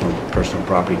delinquent personal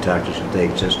property taxes, if they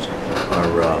exist,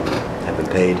 have been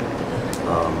paid.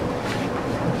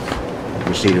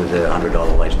 Receipt of the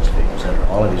 $100 license fee, etc.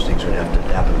 All of these things would have to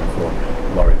happen before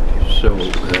Laurie would use. So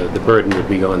the burden would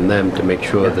be on them to make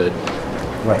sure that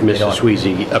Right, they Mr. don't-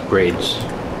 Sweezy upgrades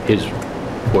his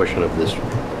portion of this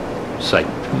site.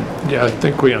 Yeah, I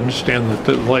think we understand that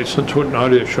the license would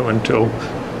not issue until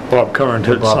Bob Curran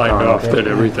had Bob signed Curran, off okay. that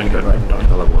everything had been done.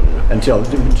 I'll have one. Until,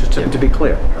 just to be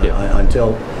clear, Yeah.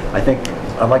 until, I think,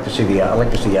 I'd like to see the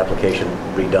application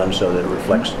redone so that it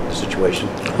reflects the situation.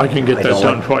 I can get I that don't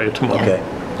done like- for you tomorrow. Okay,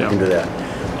 you Yeah. can do that.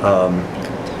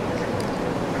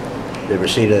 The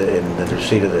receipt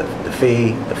of the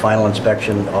fee, the final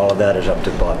inspection, all of that is up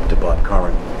to Bob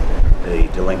Curran. The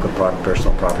delinquent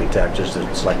personal property taxes,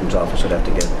 the Selectmen's office would have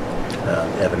to get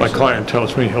evidence. My of client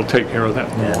tells me he'll take care of that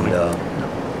in the that. morning.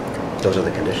 And those are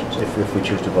the conditions, if we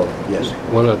choose to vote, yes.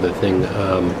 One other thing,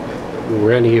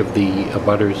 were any of the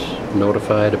abutters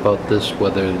notified about this,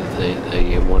 whether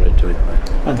they wanted to?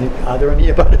 Are there any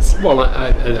about it? Well,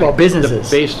 Well, businesses.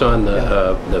 Based on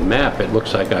the map, it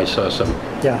looks like I saw some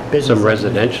Businesses.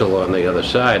 residential on the other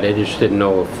side. I just didn't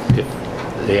know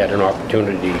if they had an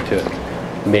opportunity to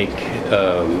make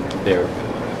their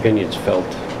opinions felt.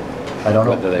 I don't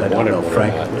know. Whether they I don't wanted know, one or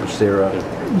Frank, not. was there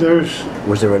There's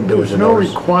a no notice?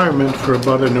 requirement for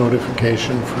abutter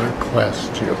notification for a Class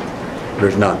 2.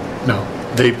 There's none. No.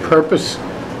 The purpose,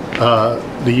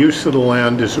 the use of the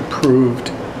land is approved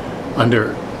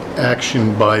under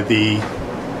action by the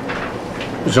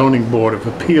Zoning Board of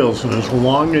Appeals, and as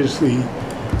long as the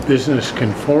business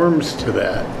conforms to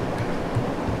that,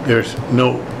 there's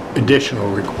no additional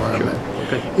requirement.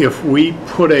 If we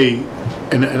put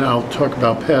and I'll talk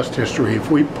about past history,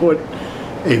 if we put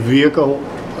a vehicle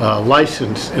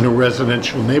license in a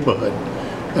residential neighborhood,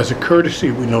 as a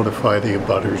courtesy, we notify the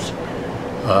abutters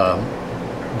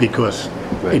because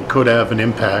it could have an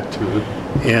impact.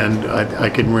 And I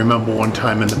can remember one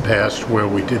time in the past where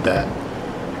we did that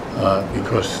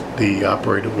because the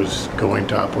operator was going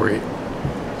to operate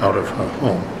out of her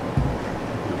home.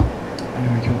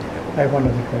 I have one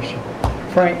other question.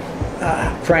 Frank,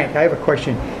 I have a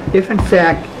question. If in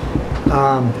fact,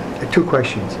 two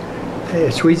questions.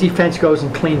 Sweezy Fence goes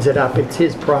and cleans it up, it's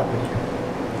his property.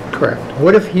 Correct.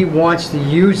 What if he wants to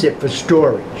use it for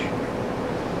storage?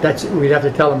 We'd have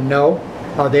to tell him no?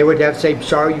 Or they would have to say,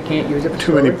 sorry, you can't use it for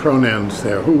Too many storage? pronouns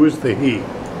there. Who is the he?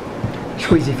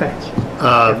 Squeezy Fence.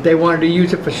 If they wanted to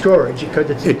use it for storage, because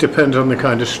it's... It depends on the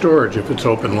kind of storage. If it's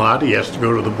open lot, he has to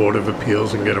go to the Board of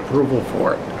Appeals and get approval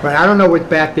for it. But I don't know what's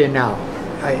back there now.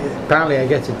 Apparently, I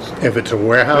guess it's If it's a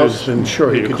warehouse, then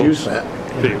sure, he could use that.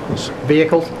 Vehicles.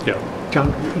 vehicles, Yeah.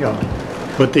 junk,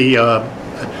 But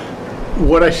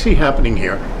what I see happening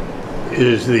here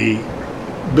is the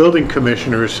building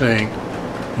commissioner is saying,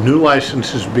 new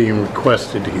license is being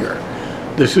requested here.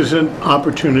 This is an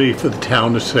opportunity for the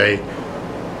town to say,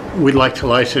 we'd like to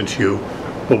license you,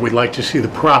 but we'd like to see the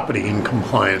property in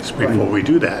compliance before we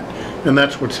do that. And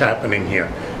that's what's happening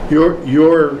here. You're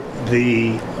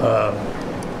the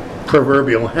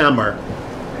proverbial hammer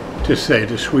to say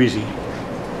to Sweezy,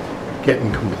 get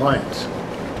in compliance.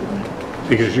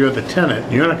 Because you're the tenant,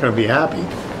 you're not going to be happy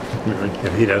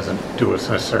if he doesn't do what's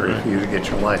necessary for you to get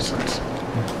your license.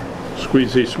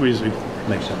 Squeezy, squeezy.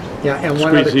 Makes sense. yeah, and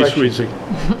one other Squeezy, question.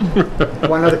 squeezy.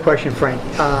 One other question, Frank.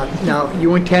 Now,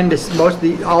 you intend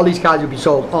to, all these cars will be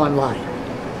sold online?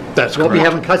 That's You won't be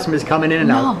correct. having customers coming in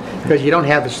and out? No. Because you don't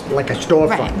have like a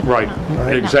storefront? Right,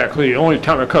 Right. exactly. The only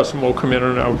time a customer will come in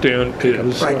and out there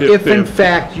is Right. If in they've-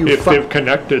 fact you... if they're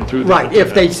connected through the Right,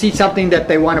 if they internet. see something that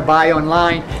they want to buy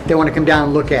online, they want to come down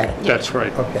and look at it? That's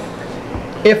right. Okay.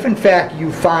 If in fact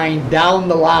you find down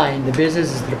the line, the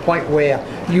business is to the point where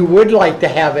you would like to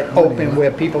have it open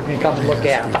where people can come and look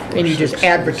at it, and you just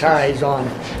advertise on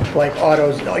like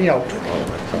autos,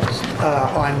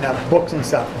 on books and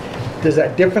stuff, does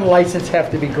a different license have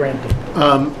to be granted?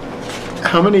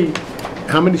 How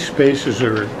many spaces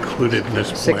are included in this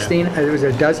plan? 16, it was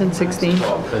a dozen, 16?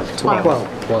 12.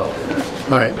 12.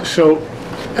 All right, so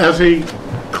as a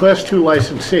Class 2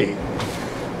 licensee,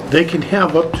 they can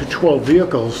have up to 12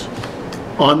 vehicles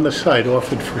on the site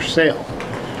offered for sale.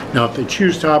 Now, if they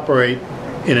choose to operate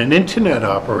in an internet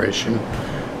operation,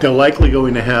 they're likely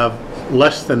going to have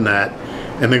less than that,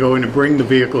 and they're going to bring the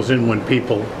vehicles in when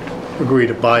people agree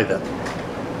to buy them.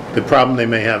 The problem they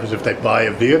may have is if they buy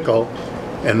a vehicle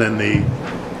and then the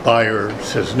buyer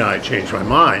says, no, I changed my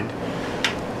mind,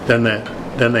 then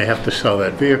they have to sell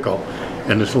that vehicle.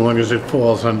 And as long as it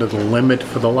falls under the limit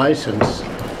for the license,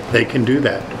 they can do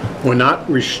that. We're not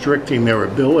restricting their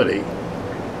ability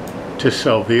to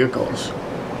sell vehicles.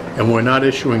 And we're not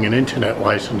issuing an internet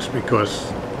license because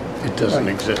it doesn't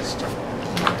exist.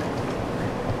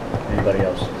 Anybody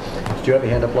else? Did you have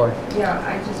your hand up, Laura? Yeah,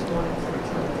 I just wanted to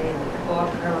tell Dan that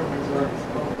Bob Curran has already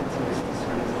spoken to Mr.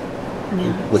 Sweezy.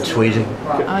 Yeah. With Sweezy?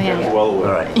 Oh, yeah. All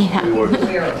right. Yeah.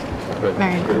 Aware of it.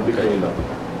 Very good.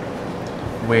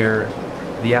 Where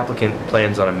the applicant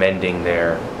plans on amending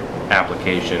their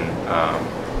application,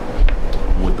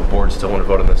 would the board still want to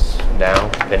vote on this now,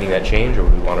 pending that change, or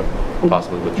would we want to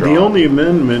possibly withdraw? The only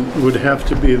amendment would have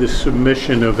to be the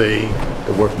submission of a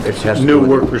new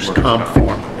workers' comp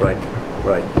form. Right,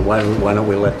 right. Why don't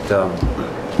we let,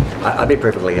 I'd be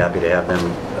perfectly happy to have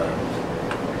them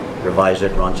revise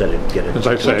it. Ron said he'd get it As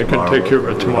I say, I can take care of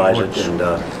it tomorrow. Revise it and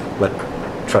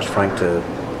trust Frank to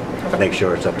make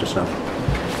sure it's up to snuff.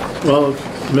 Well,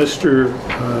 Mr.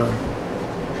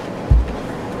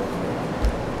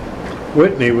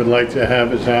 Whitney would like to have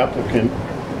his applicant,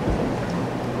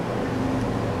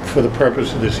 for the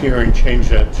purpose of this hearing, change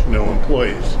that to no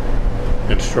employees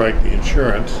and strike the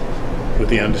insurance, with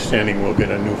the understanding we'll get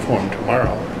a new form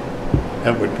tomorrow.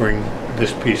 That would bring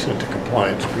this piece into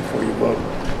compliance before you vote.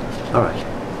 All right.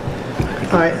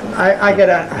 I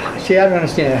gotta, see, I don't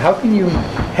understand it. How can you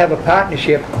have a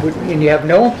partnership and you have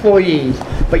no employees,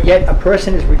 but yet a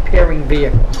person is repairing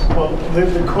vehicles? Well,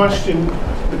 the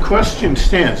question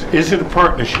stands. Is it a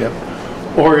partnership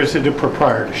or is it a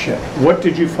proprietorship? What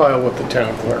did you file with the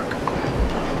town clerk?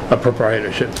 A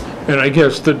proprietorship. And I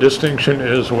guess the distinction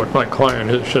is what my client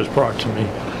has just brought to me,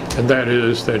 and that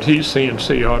is that he's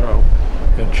CNC Auto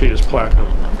and she is Platinum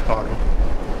Auto.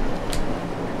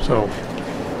 So,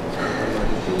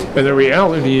 and the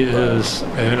reality is,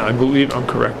 and I believe I'm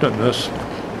correct on this,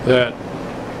 that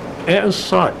as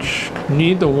such,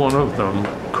 neither one of them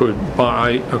could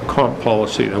buy a comp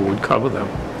policy that would cover them,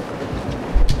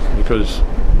 because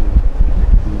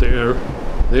they're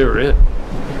it.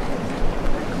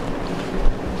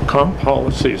 Comp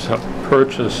policies are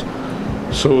purchased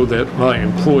so that my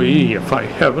employee, if I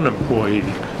have an employee,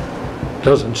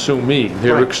 doesn't sue me.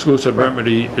 Their exclusive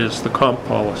remedy is the comp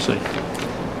policy.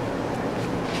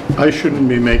 I shouldn't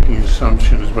be making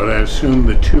assumptions, but I assume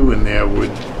the two in there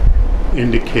would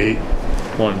indicate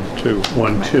 1, 2.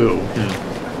 1, 2.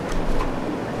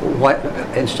 What,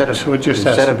 instead of So it just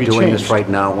has to be doing changed. this right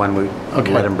now, why don't we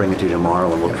Okay. let him bring it to you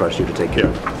tomorrow, and we'll trust you to take care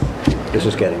of it. This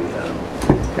is getting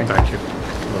Thank you.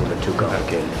 a little bit too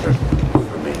complicated for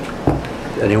me.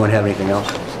 Anyone have anything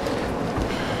else?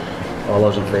 All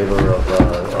those in favor of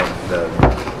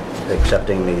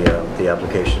accepting the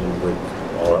application with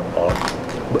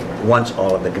once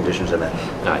all of the conditions are met?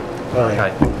 Aye.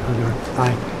 Aye.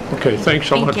 Aye. Okay, thanks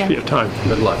so Thank much you. for your time.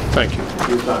 Good luck. Thank you.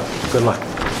 Good luck.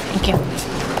 Thank you.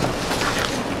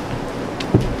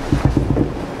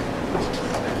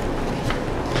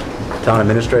 Town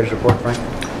administrator's report, Frank?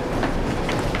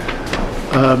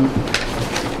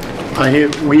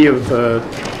 We have a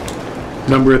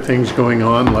number of things going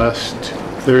on. Last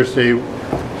Thursday,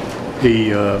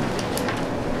 the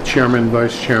chairman,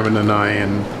 vice chairman, and I,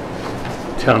 and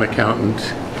town accountant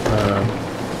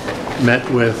met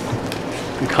with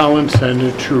the Collins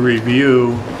Center to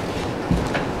review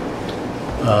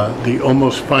the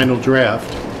almost final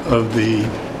draft of the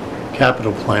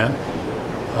capital plan.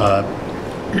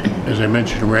 As I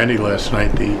mentioned to Randy last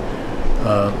night,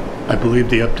 I believe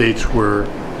the updates were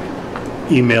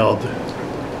emailed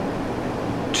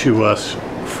to us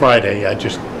Friday. I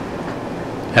just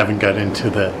haven't got into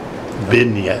the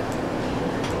bin yet.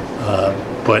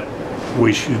 But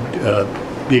we should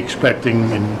be expecting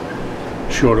in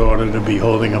short order to be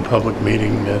holding a public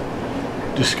meeting to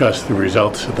discuss the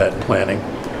results of that planning.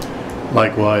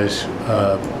 Likewise,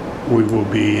 we will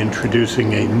be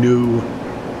introducing a new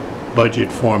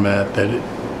budget format that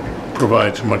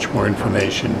provides much more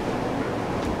information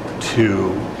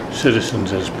to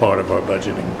citizens as part of our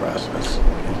budgeting process.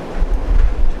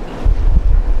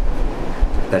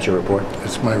 That's your report?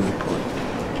 That's my report.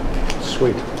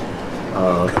 Sweet.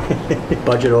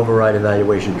 Budget Override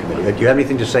Evaluation Committee. Do you have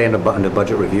anything to say in the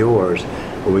budget review, or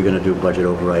are we going to do Budget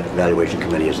Override Evaluation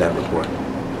Committee? Is that report?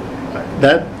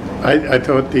 That, I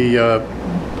thought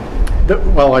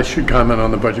well, I should comment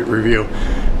on the budget review.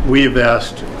 We have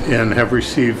asked and have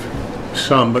received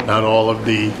some, but not all, of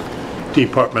the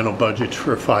departmental budgets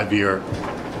for a 5-year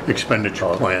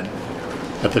expenditure plan.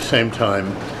 At the same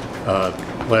time,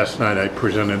 last night I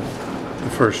presented the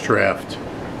first draft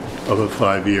of a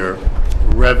 5-year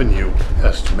revenue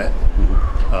estimate.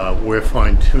 We're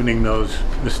fine-tuning those.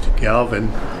 Mr. Galvin,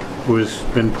 who has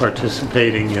been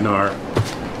participating in our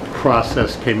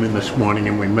process, came in this morning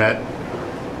and we met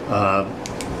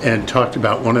and talked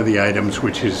about one of the items,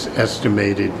 which is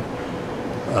estimated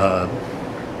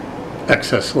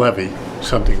excess levy,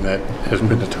 something that has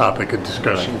been a topic of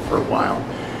discussion for a while.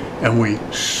 And we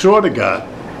sort of got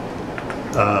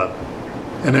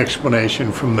an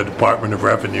explanation from the Department of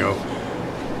Revenue.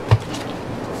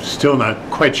 Still not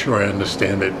quite sure I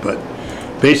understand it, but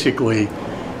basically,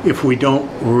 if we don't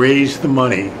raise the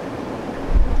money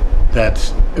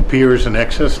that appears in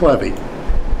excess levy,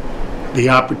 the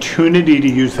opportunity to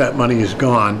use that money is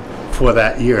gone for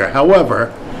that year.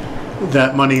 However,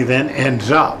 that money then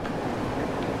ends up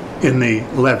in the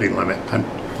levy limit.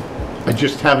 I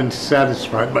just haven't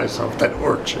satisfied myself that it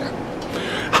works yet.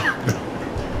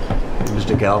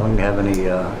 Mr. Galvin, have any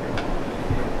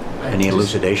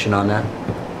elucidation on that?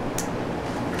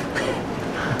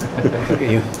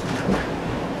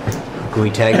 Can we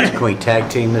tag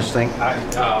team this thing?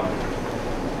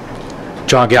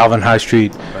 John Galvin, High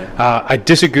Street. I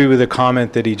disagree with the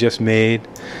comment that he just made.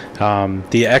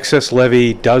 The excess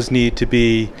levy does need to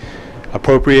be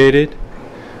appropriated.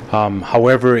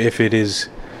 However, if it is,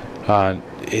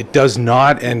 it does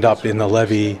not end up in the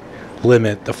levy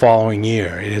limit the following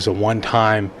year. It is a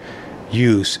one-time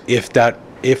use. If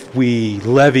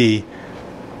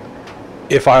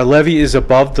our levy is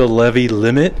above the levy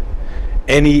limit,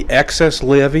 any excess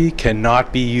levy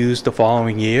cannot be used the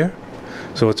following year.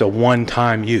 So it's a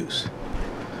one-time use.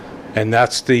 And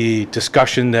that's the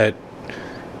discussion that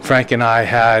Frank and I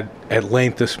had at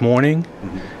length this morning.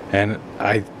 And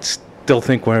I still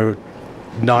think we're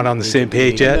not on the same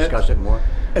page yet. Discuss it more.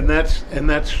 And that's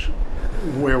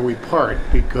where we part,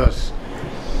 because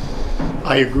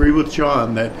I agree with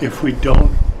John that if we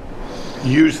don't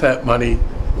use that money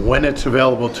when it's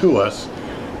available to us,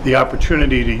 the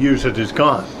opportunity to use it is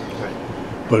gone.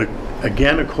 But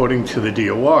again, according to the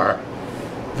DOR,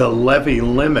 the levy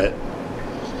limit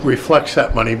reflects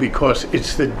that money because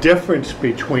it's the difference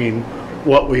between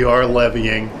what we are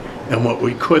levying and what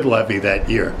we could levy that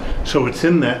year. So it's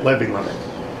in that levy limit.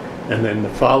 And then the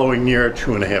following year,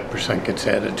 2.5% gets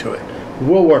added to it.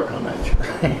 We'll work on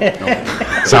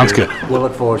that. Sounds good. We'll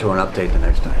look forward to an update the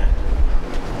next time.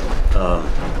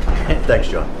 Thanks,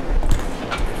 John.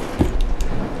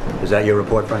 Is that your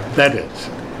report, Frank? That is.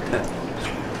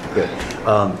 Good.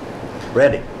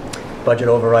 Randy, Budget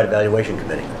Override Evaluation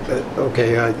Committee.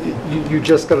 Okay, you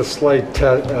just got a slight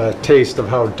taste of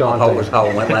how daunting. How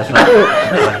it went last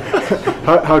night?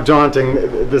 how daunting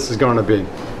this is going to be.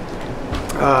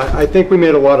 I think we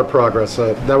made a lot of progress.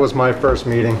 That was my first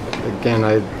meeting. Again,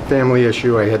 family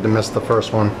issue, I had to miss the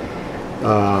first one.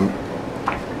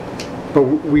 But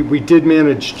we did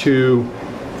manage to,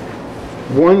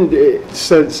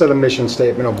 set a mission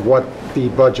statement of what the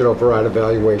Budget Override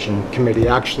Evaluation Committee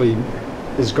actually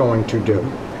is going to do.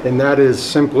 And that is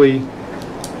simply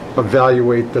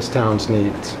evaluate this town's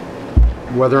needs.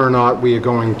 Whether or not we are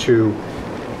going to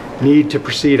need to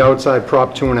proceed outside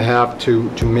Prop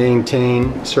 2.5 to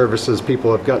maintain services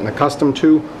people have gotten accustomed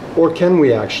to, or can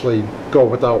we actually go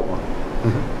without one?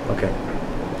 Okay.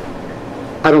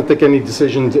 I don't think any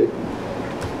decisions,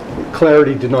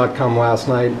 clarity did not come last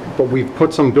night, but we've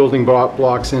put some building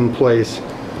blocks in place.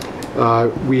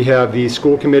 We have the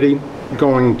school committee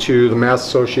going to the Mass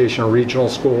Association of Regional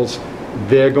Schools.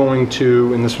 They're going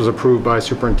to, and this was approved by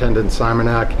Superintendent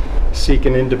Simonak, seek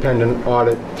an independent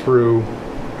audit through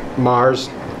Mars.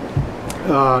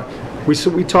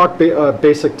 We talked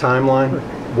basic timeline,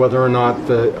 whether or not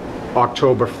the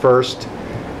October 1st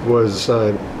was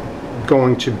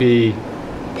going to be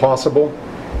possible.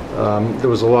 There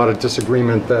was a lot of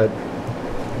disagreement that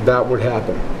would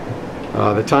happen.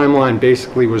 The timeline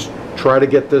basically was try to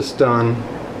get this done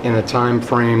in a time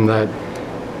frame that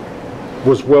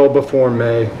was well before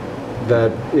May,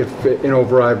 that if an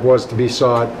override was to be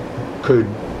sought, could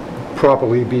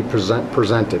properly be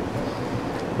presented.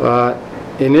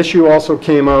 An issue also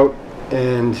came out,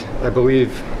 and I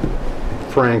believe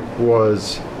Frank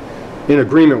was in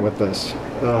agreement with this.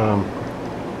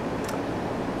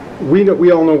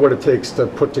 We all know what it takes to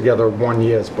put together 1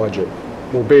 year's budget.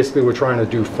 Well, basically, we're trying to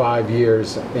do 5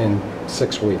 years in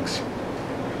 6 weeks.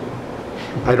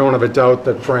 I don't have a doubt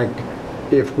that Frank,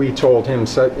 if we told him,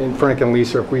 Frank and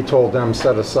Lisa, if we told them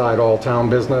set aside all town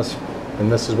business, and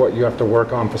this is what you have to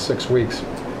work on for 6 weeks,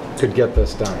 could get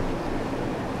this done.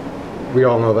 We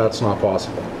all know that's not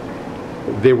possible.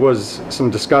 There was some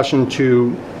discussion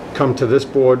to come to this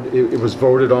board. It was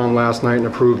voted on last night and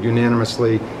approved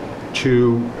unanimously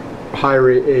to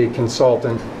hire a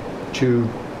consultant to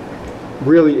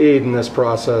really aid in this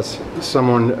process,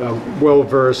 someone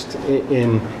well-versed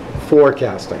in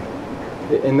forecasting.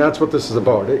 And that's what this is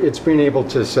about. It's being able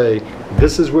to say,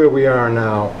 this is where we are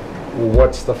now,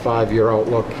 what's the 5-year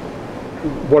outlook?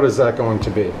 What is that going to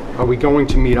be? Are we going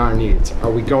to meet our needs? Are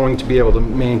we going to be able to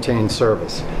maintain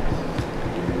service?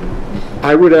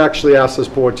 I would actually ask this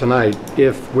board tonight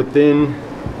if within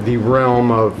the realm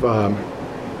of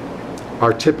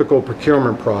our typical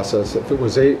procurement process,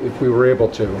 if we were able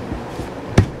to,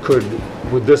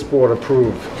 would this board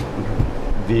approve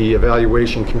the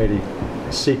evaluation committee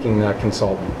seeking that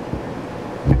consultant?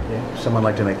 someone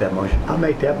like to make that motion? I'll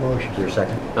make that motion. Is there a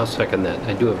second? I'll second that.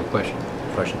 I do have a question.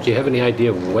 Questions? Do you have any idea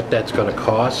of what that's going to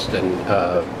cost?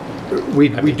 And We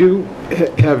do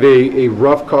have a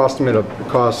rough cost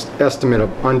estimate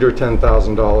of under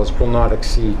 $10,000, will not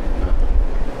exceed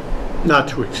Not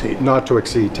to exceed.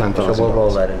 $10,000. So we'll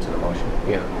roll that into the motion.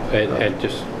 yeah, and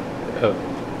just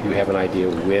you have an idea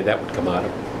where that would come out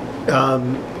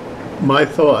of? My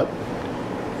thought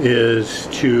is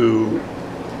to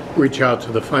reach out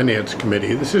to the Finance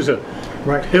Committee. This is a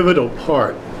Right. pivotal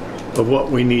part of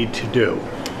what we need to do.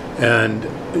 And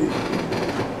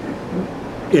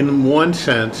in one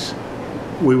sense,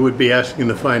 we would be asking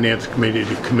the Finance Committee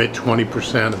to commit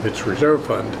 20% of its reserve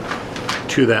fund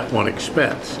to that one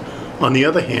expense. On the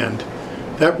other hand,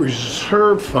 that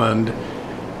reserve fund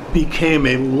became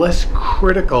a less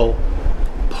critical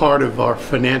part of our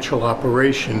financial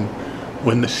operation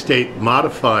when the state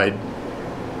modified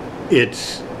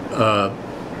its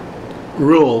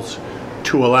rules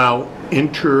to allow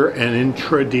inter and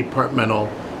intra-departmental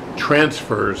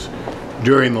transfers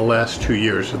during the last 2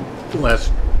 years, the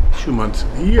last 2 months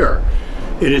of the year.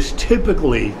 It is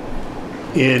typically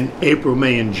in April,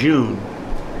 May, and June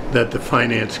that the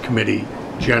Finance Committee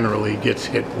generally gets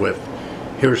hit with,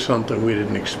 here's something we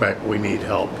didn't expect, we need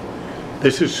help.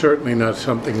 This is certainly not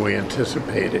something we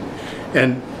anticipated.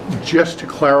 And just to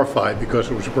clarify,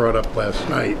 because it was brought up last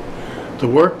night, the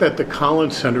work that the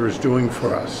Collins Center is doing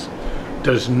for us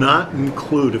does not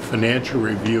include a financial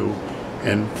review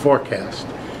and forecast.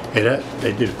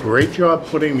 They did a great job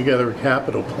putting together a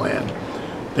capital plan.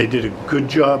 They did a good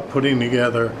job putting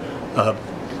together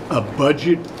a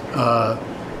budget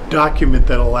document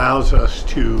that allows us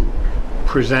to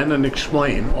present and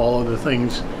explain all of the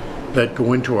things that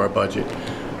go into our budget.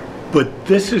 But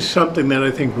this is something that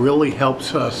I think really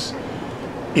helps us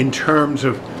in terms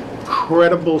of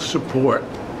credible support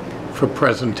for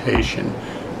presentation.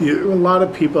 A lot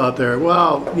of people out there,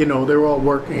 well, you know, they're all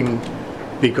working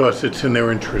because it's in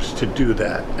their interest to do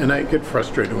that. And I get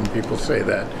frustrated when people say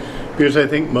that, because I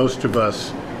think most of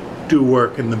us do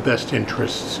work in the best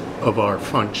interests of our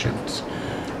functions.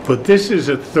 But this is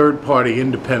a third-party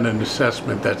independent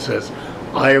assessment that says,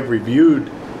 I have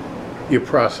reviewed your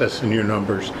process and your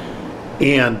numbers,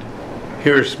 and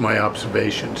here's my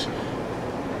observations.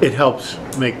 It helps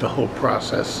make the whole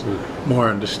process more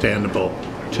understandable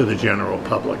to the general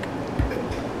public.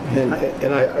 And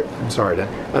I'm sorry, Dan.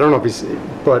 I don't know if he's,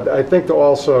 but I think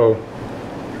also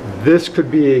this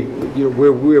could be, you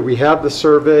know, where we have the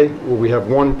survey, where we have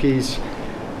one piece,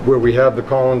 where we have the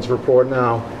Collins report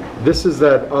now. This is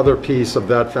that other piece of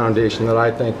that foundation that I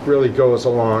think really goes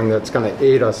along, that's going to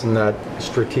aid us in that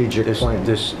strategic plan.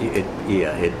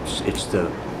 It's the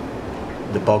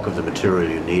bulk of the material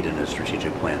you need in a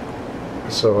strategic plan.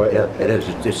 So Yeah, it is.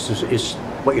 It's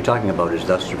what you're talking about is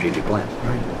the strategic plan.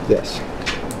 yes.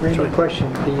 Randy,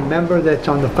 question. The member that's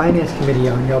on the Finance Committee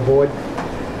on your board,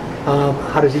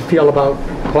 how does he feel about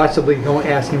possibly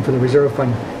asking for the reserve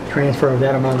fund transfer of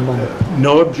that amount of money?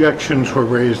 No objections were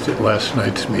raised at last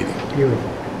night's meeting.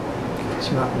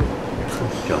 It's not.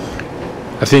 John?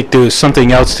 I think there was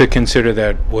something else to consider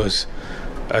that was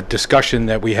a discussion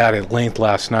that we had at length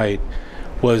last night,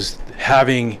 was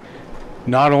having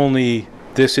not only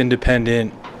this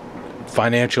independent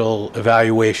financial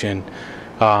evaluation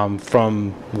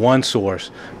from one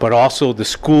source, but also the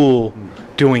school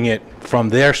doing it from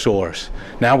their source.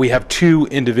 Now we have two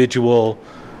individual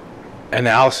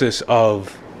analysis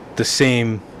of the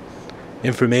same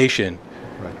information.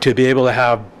 Right. To be able to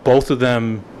have both of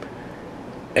them,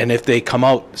 and if they come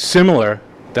out similar,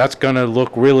 that's going to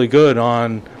look really good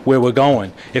on where we're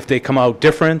going. If they come out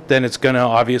different, then it's going to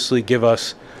obviously give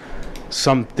us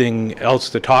something else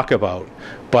to talk about.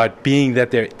 But being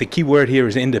that the key word here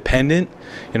is independent,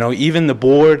 you know, even the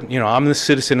board, you know, I'm the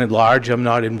citizen at large, I'm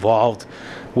not involved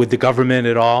with the government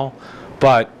at all,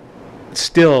 but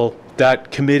still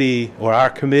that committee, or our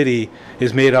committee,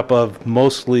 is made up of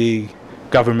mostly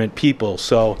government people.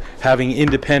 So having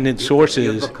independent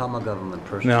sources. You've become a government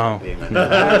person. No. Being a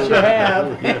Yes,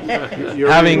 you have.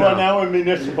 Having now a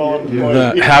municipal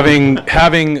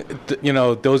having you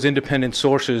know, those independent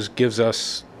sources gives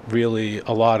us really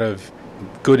a lot of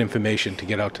good information to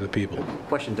get out to the people.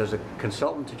 Question, does the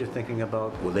consultant that you're thinking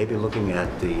about, will they be looking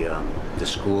at the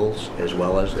schools as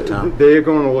well as the town? They're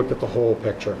going to look at the whole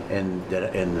picture. And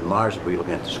the Mars will be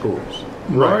looking at the schools?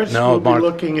 Mars No, will be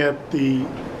looking at the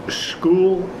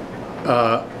school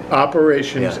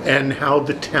operations Yeah. and how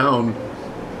the town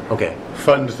Okay.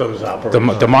 funds those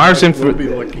operations. The Mars, We'll be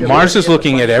looking- Mars is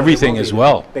looking at everything as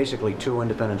well. Basically, two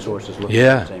independent sources looking at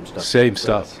Yeah, the same stuff. same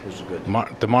stuff. This is good.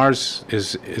 The Mars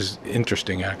is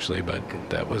interesting, actually, but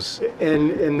that was,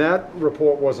 And that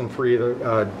report wasn't free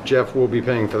either. Jeff will be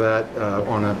paying for that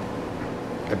on a,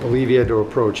 I believe he had to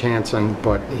approach Hanson,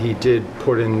 but he did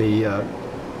put in the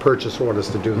purchase orders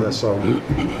to do this, so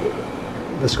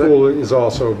the school is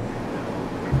also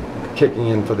kicking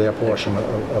in for their portion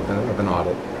of an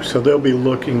audit. So they'll be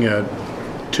looking at,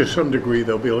 to some degree,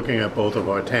 they'll be looking at both of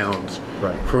our towns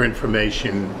Right. for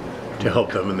information to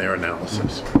help them in their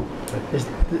analysis.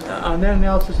 On that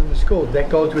analysis in the school, that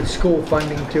goes with school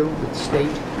funding too, with state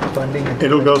funding?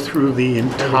 It'll go through the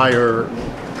entire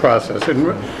process.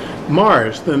 And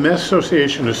MARS, the Mass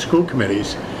Association of School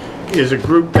Committees, is a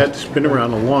group that's been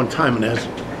around a long time and has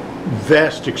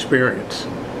vast experience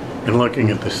in looking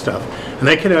at this stuff. And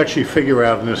they can actually figure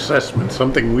out an assessment,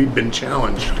 something we've been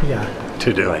challenged Yeah.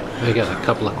 to do. I got a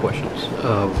couple of questions.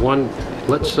 One,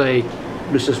 let's say,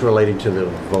 This is relating to the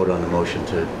vote on the motion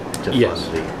to fund Yes.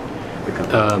 the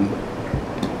company.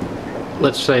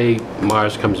 let's say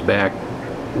Mars comes back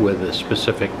with a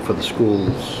specific for the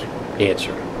school's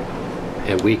answer,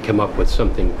 and we come up with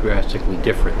something drastically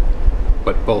different,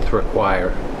 but both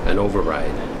require an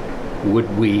override.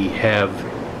 Would we have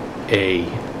a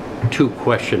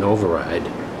two-question override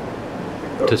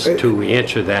to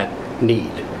answer that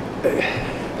need?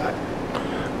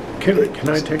 Can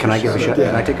I take Can I give a shot?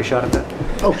 Can I take a shot at that?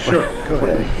 Oh, sure, go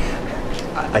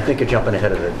ahead. I think you're jumping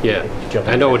ahead of it. Yeah,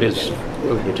 I know it is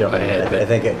You're jumping ahead, ahead. I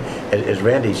think, as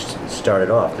Randy started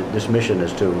off, the mission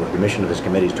of this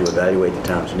committee is to evaluate the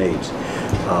town's needs,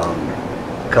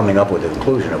 coming up with a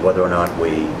conclusion of whether or not we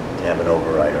have an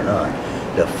override or not.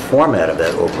 The format of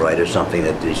that override is something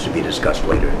that needs to be discussed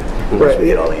later, once we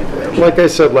get all the information. Like I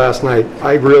said last night,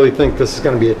 I really think this is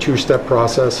going to be a two-step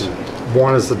process.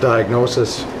 One is the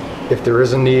diagnosis, if there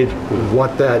is a need,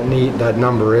 what that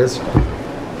number is.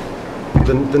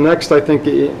 The next, I think,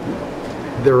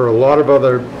 there are a lot of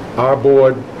our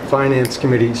board, finance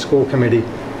committee, school committee,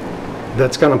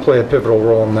 that's going to play a pivotal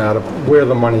role in that, of where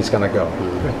the money's going to go.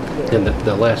 And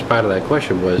the last part of that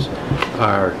question was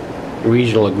our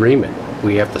regional agreement.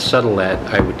 We have to settle that,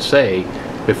 I would say,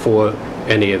 before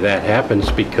any of that happens,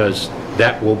 because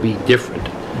that will be different.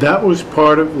 That was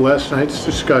part of last night's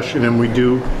discussion, and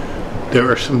there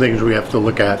are some things we have to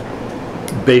look at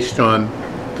based on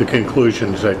the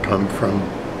conclusions that come from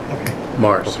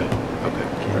Mars.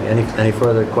 Any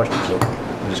further questions or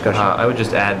discussion? I would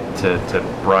just add to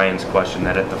Brian's question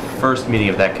that at the first meeting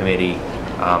of that committee,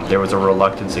 there was a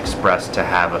reluctance expressed to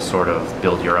have a sort of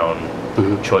build your own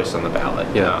choice on the ballot.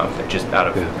 Just out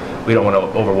of, we don't want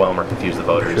to overwhelm or confuse the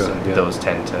voters, Sure, and yeah. those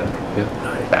tend to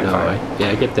backfire.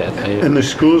 I get that. And the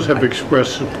schools have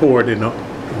expressed support in a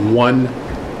one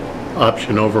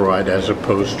option override as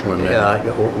opposed to a many. Yeah,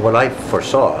 what I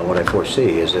foresaw and what I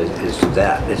foresee is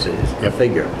a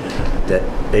figure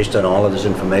that, based on all of this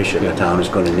information, the town is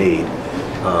going to need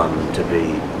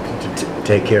to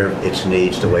take care of its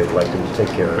needs the way we'd like them to take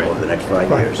care of over the next 5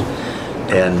 years.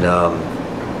 And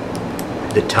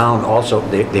the town also,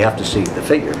 they have to see the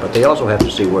figure, but they also have to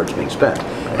see where it's being spent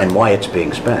and why it's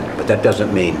being spent. But that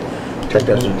doesn't mean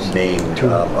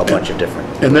a bunch of different.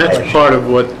 And that's part of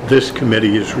what this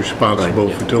committee is responsible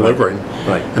for delivering.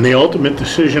 Right. And the ultimate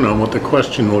decision on what the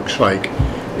question looks like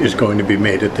is going to be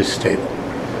made at this table.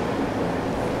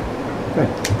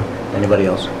 Anybody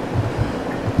else?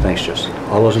 Thanks, Justin.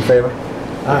 All those in favor?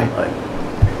 Aye.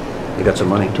 Aye. You got some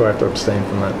money? Do I have to abstain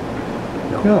from that?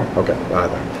 No. Okay,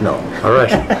 either. No. All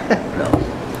right. No.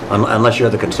 Unless you're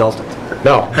the consultant.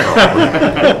 No.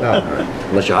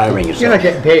 Unless you're hiring yourself. You're not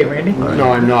getting paid, Randy.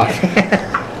 No, I'm not.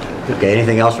 Okay,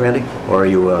 anything else, Randy? Or are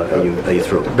you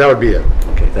through? That would be it.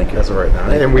 Okay, thank you. As of right now.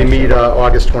 And we meet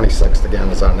August 26th again,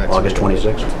 is our next August meeting.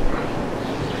 26th?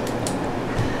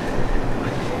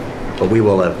 But we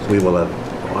will have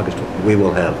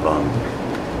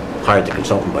hired the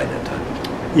consultant by that time.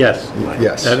 Yes.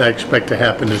 Yes. That I expect to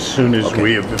happen as soon as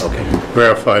we have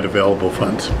verified available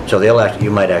funds. So you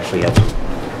might actually have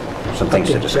some things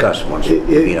to discuss once we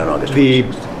meet on August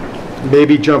 26th.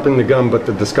 Maybe jumping the gun, but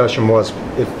the discussion was,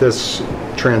 if this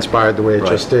transpired the way it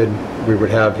just did, we would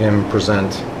have him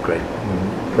present. Great.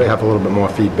 We have a little bit more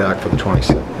feedback for the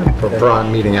 26th, for our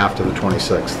meeting after the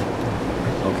 26th.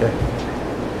 Okay.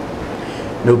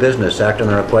 New business, act on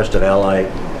the request of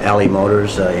Alley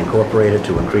Motors Incorporated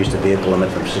to increase the vehicle limit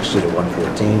from 60 to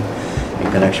 114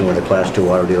 in connection with a Class 2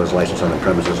 auto dealer's license on the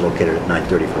premises located at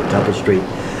 934 Temple Street.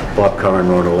 Bob Curran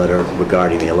wrote a letter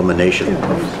regarding the elimination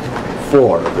of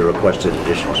 4 of the requested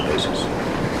additional spaces.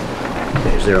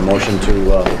 Okay, is there a motion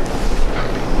to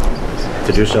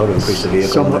to do so, to increase the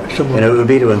vehicle Somewhat- limit? somewhat. And it would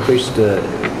be to increase the,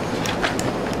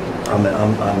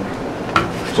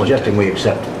 I'm suggesting we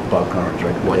accept Bob Curran's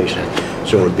recommendation.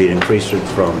 So it would be to increase it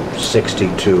from 60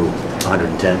 to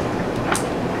 110?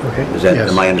 Okay. Is that,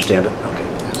 Yes. am I understanding?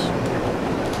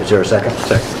 Okay. Is there a second?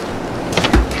 Second.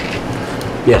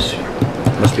 Yes,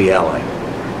 must be Ally.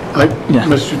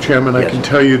 Mr. Chairman, I Yes. can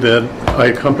tell you that I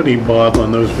accompanied Bob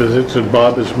on those visits, and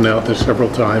Bob has been out there several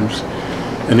times,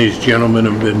 and these gentlemen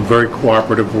have been very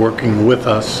cooperative, working with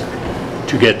us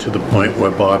to get to the point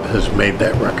where Bob has made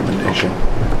that recommendation.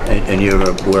 And you're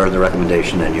aware of the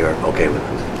recommendation, and you're okay with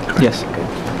it? Yes.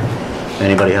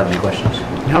 Anybody have any questions?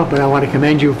 No, but I want to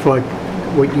commend you for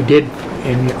what you did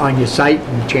on your site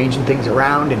and changing things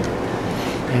around and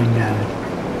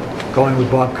going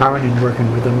with Bob Curran and working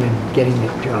with him and getting the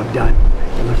job done.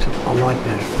 It looks a lot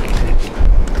better.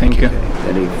 Thank you.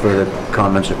 Any further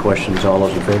comments or questions? All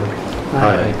those in favor?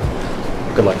 Aye.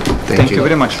 Good luck. Thank you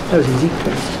very much. That was easy.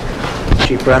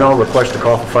 Chief Breno, request a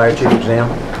call for fire chief exam.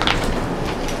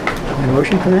 Any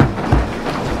motion for that?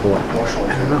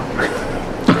 I don't know.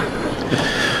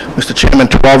 Mr. Chairman,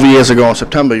 12 years ago in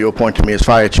September, you appointed me as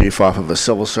fire chief off of a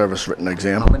civil service written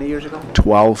exam. How many years ago?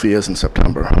 12 years in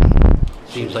September.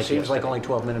 Seems like only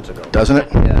 12 minutes ago. Doesn't it?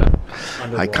 Yeah.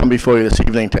 I come before you this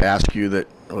evening to ask you that,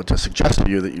 or to suggest to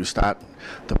you that you start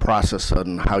the process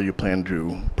on how you plan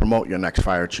to promote your next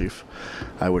fire chief.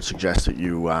 I would suggest that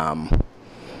you, and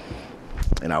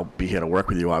I'll be here to work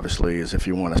with you, obviously, is if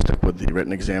you want to stick with the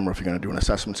written exam, or if you're going to do an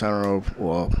assessment center,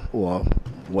 or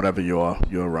whatever your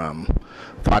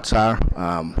thoughts are.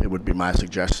 It would be my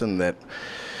suggestion that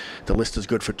the list is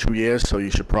good for 2 years, so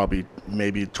you should probably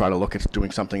maybe try to look at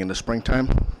doing something in the springtime,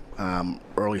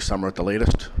 early summer at the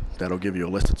latest. That'll give you a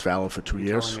list that's valid for 2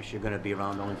 years. Telling us you're going to be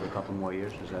around only for a couple more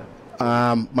years, is that?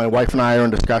 My wife and I are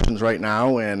in discussions right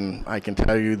now, and I can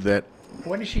tell you that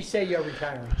When does she say you're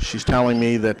retiring? she's telling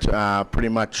me that pretty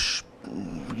much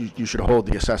you should hold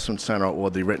the assessment center or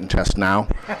the written test now.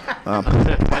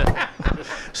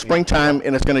 Springtime,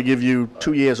 and it's going to give you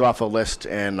 2 years off a list,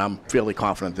 and I'm fairly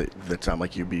confident that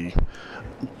like you'd be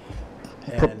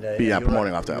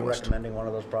promoting off that you list. recommending one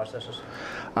of those processes?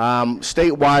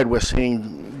 Statewide, we're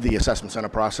seeing the assessment center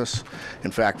process. In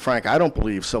fact, Frank, I don't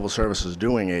believe civil service is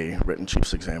doing a written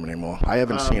chief's exam anymore. I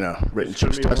haven't seen a written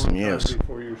chief's test in years.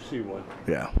 Before you see one.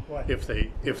 Yeah. If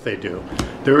they do.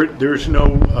 There's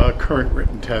no current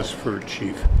written test for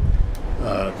chief.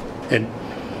 And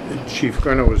Chief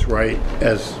Greno was right.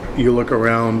 As you look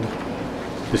around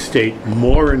the state,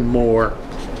 more and more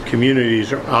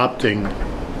communities are opting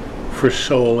for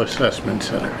sole assessment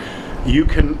center. You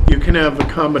can have a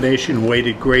combination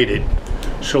weighted graded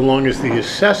so long as the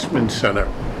assessment center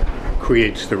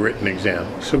creates the written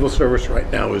exam. Civil service right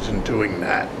now isn't doing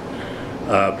that.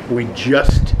 We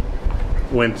just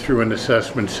went through an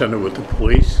assessment center with the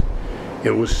police.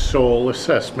 It was sole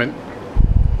assessment.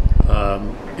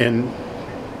 And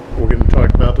we're going to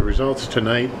talk about the results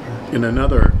tonight in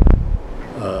another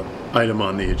item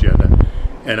on the agenda.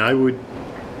 And I would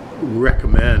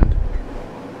recommend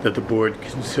that the board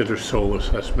consider sole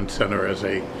assessment center as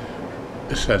a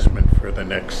assessment for the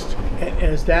next.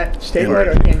 Is that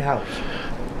statewide or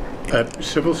in-house?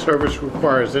 Civil service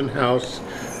requires in-house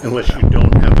unless you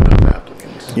don't have enough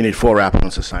applicants. You need 4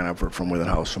 applicants to sign up from within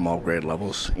house from all grade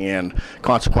levels, and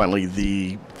consequently,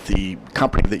 the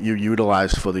company that you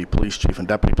utilized for the police chief and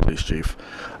deputy police chief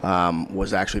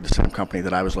was actually the same company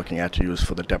that I was looking at to use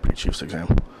for the deputy chief's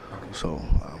exam. So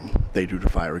they do the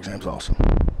fire exams also.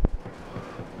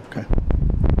 Okay.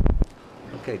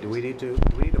 Okay, do we need to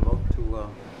vote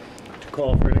to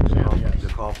call for an exam? Yes. To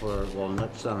call for, well,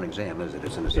 it's not an exam, is it?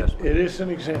 It's an assessment. It is an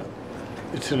exam.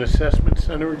 It's an assessment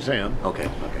center exam. Okay.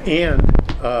 And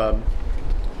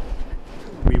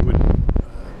we would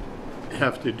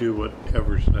have to do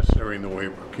whatever's necessary in the way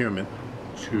of procurement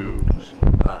to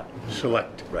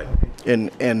select. Right.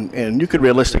 And you could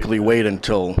realistically wait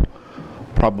until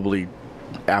probably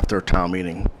after town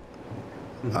meeting,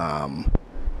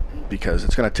 because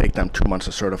it's going to take them 2 months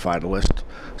to certify the list,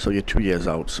 so you're 2 years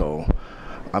out. So,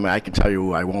 I mean, I can tell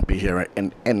you I won't be here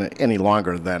any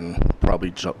longer than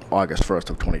probably August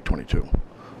 1st of 2022.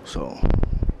 So,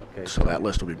 Okay. so that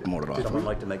list will be promoted off. Someone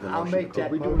like to make the motion? I'll make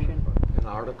that We do motion. an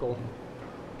article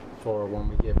for when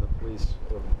we gave the police,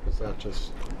 or was that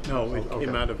just? No, it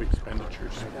came out of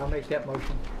expenditures. I'll make that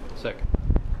motion. Second.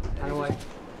 I don't like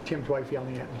Tim's wife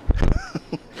yelling at me.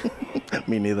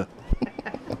 Me neither.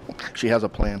 She has a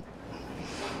plan.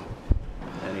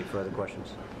 Any further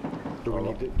questions? Do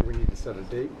we need to set a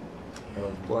date?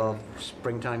 Well,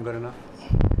 springtime good enough?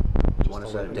 You want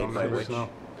to set a date by which?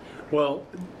 Well,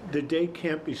 the date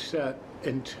can't be set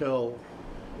until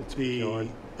The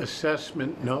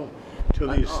assessment, no, till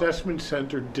the assessment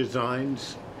center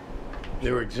designs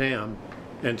their exam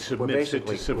and submits it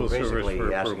to civil service for We're basically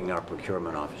approval. asking our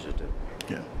procurement officer to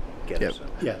Yeah. get Yep. us.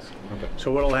 Yes.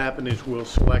 So what'll happen is we'll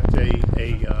select a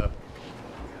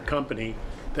company.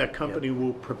 That company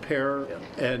will prepare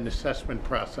an assessment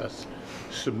process,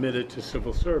 submit it to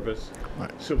civil service. Right.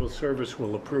 Civil service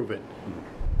will approve it,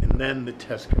 and then the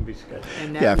test can be scheduled.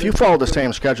 Yeah, if you followed the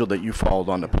same schedule that you followed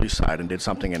on the police side and did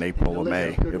something in April or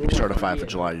May, you'd be certified for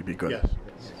July, you'd be good. Yes.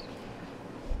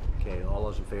 Okay, all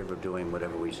those in favor of doing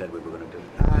whatever we said we were going to do?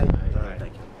 Aye. All right,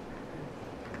 thank you.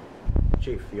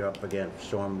 Chief, you're up again,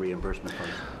 storm reimbursement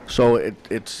funds. So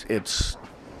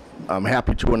I'm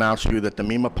happy to announce to you that the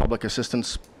MEMA Public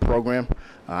Assistance Program,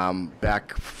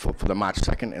 back for the March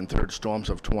 2nd and 3rd storms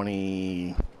of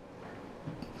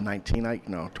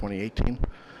 2018,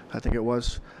 I think it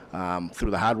was, through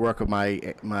the hard work of my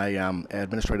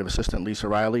administrative assistant, Lisa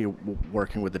Riley,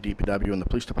 working with the DPW and the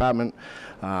police department,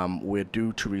 we're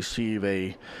due to receive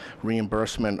a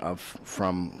reimbursement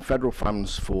from federal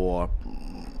funds for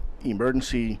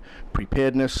emergency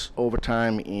preparedness,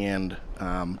 overtime, and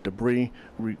debris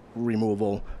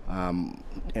removal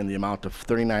in the amount of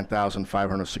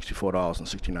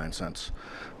 $39,564.69.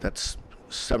 That's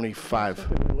 75.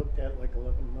 Something we looked at like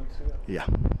 11 months ago. Yeah,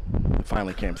 it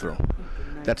finally came through.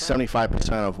 That's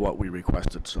 75% of what we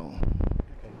requested, so Okay,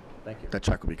 thank you. that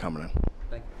check will be coming in.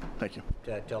 Thank you. Thank you.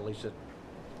 Tell Lisa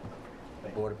the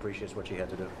board appreciates what she had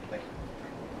to do. Thank you.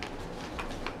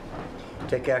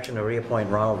 Take action to reappoint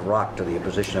Ronald Rock to the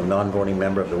position of non-voting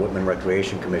member of the Whitman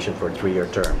Recreation Commission for a 3-year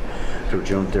term through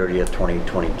June 30th,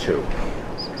 2022.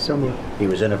 So moved. He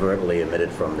was inadvertently omitted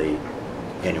from the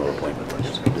annual appointment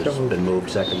list. This has been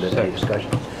moved, seconded. Any discussion?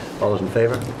 All those in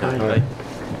favor? Aye.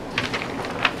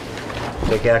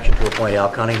 Take action to appoint Al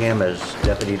Cunningham as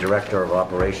Deputy Director of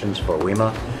Operations for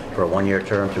WEMA for a 1-year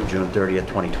term through June 30th,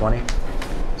 2020.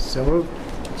 So moved.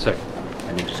 Second.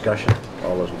 Any discussion?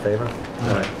 All those in favor?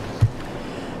 Aye.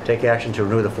 Take action to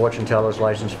renew the fortune teller's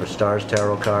license for Stars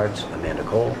Tarot Cards, Amanda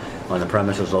Cole, on the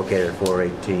premises located at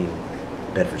 418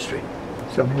 Bedford Street.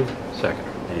 So moved. Second.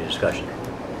 Any discussion?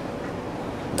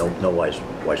 No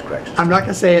wisecracks. I'm not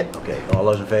gonna say it. Okay, all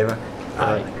those in favor?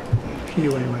 Aye.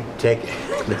 You anyway.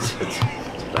 That's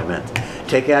what I meant.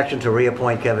 Take action to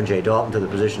reappoint Kevin J. Dalton to the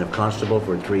position of constable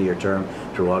for a 3-year term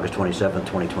through August 27th,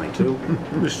 2022.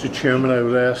 Mr. Chairman, I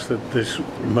would ask that this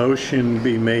motion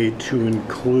be made to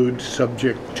include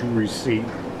subject to receipt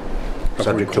of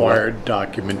Subject to what? required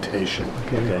documentation.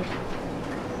 Okay.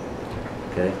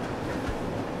 Okay.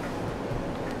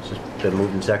 This has been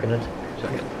moved and seconded?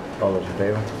 Second. All those in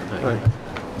favor? Aye.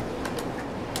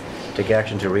 Take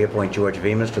action to reappoint George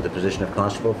Vemus to the position of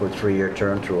constable for a 3-year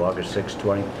term through August 6,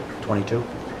 2022.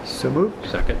 So moved.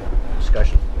 Second.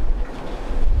 Discussion.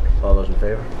 All those in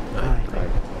favor? Aye.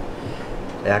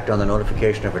 Act on the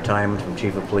notification of retirement from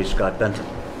Chief of Police Scott Benton.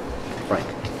 Frank.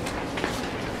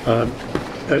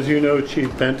 As you know,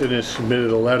 Chief Benton has submitted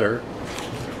a letter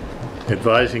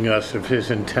advising us of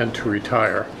his intent to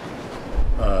retire,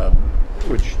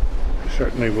 which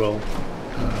certainly will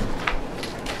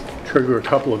trigger a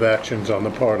couple of actions on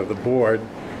the part of the board.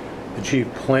 The chief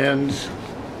plans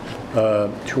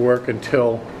to work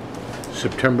until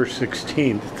September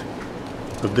 16th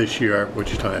of this year, at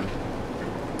which time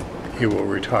he will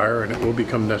retire, and it will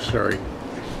become necessary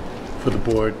for the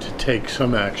board to take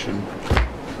some action.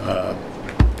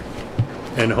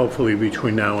 And hopefully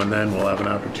between now and then, we'll have an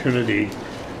opportunity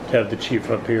to have the chief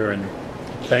up here and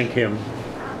thank him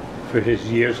for his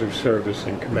years of service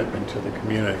and commitment to the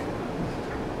community.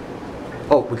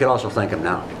 Oh, we could also thank him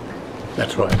now.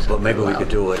 That's why I said But maybe we could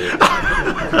do it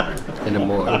In a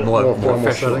more formal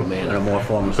professional setting. manner. In a more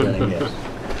formal setting, yes.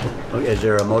 Okay, is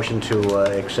there a motion to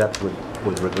accept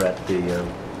with regret the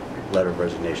letter of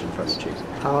resignation from the chief?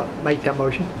 I'll make that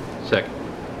motion. Second.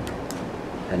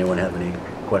 Anyone have any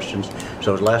questions?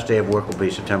 So his last day of work will be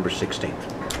September 16th.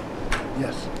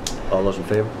 Yes. All those in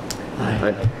favor?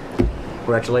 Aye.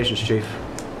 Congratulations, chief.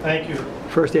 Thank you.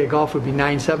 First day of golf would be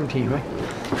 9/17, right?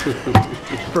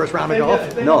 First round of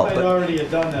golf? No, but, already have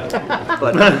done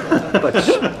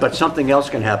that. but something else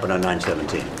can happen on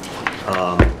 9/17.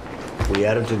 We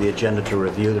added to the agenda to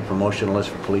review the promotion list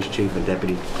for police chief and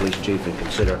deputy police chief and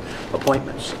consider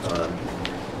appointments.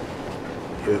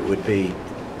 It would be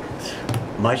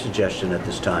my suggestion at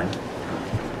this time,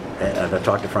 and I've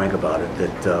talked to Frank about it,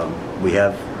 that we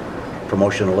have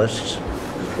promotion lists,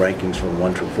 rankings from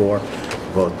 1 through 4,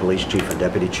 for both police chief and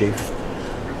deputy chief.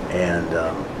 And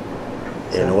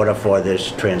in order for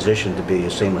this transition to be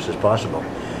as seamless as possible,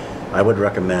 I would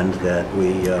recommend that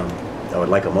I would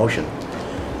like a motion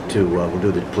to, we'll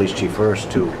do the police chief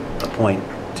first, to appoint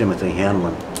Timothy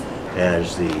Hanlon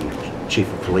as the chief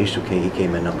of police, he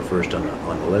came in number first on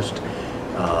the list,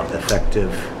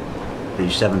 effective the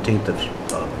 17th of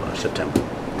September.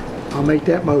 I'll make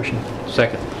that motion.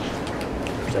 Second.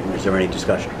 Second, is there any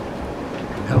discussion?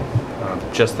 No.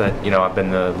 Just that, I've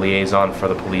been the liaison for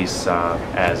the police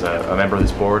as a member of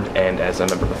this board and as a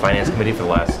member of the finance committee for the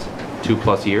last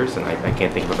 2+ years, and I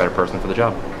can't think of a better person for the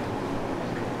job.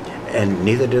 And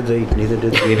neither did the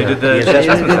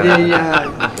assessment center.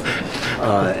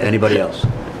 Anybody else?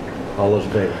 All those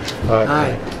in favor?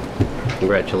 Aye.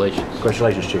 Congratulations.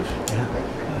 Congratulations, Chief. Yeah.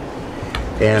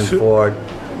 And So- for,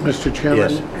 Mr. Chairman,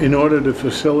 Yes. in order to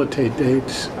facilitate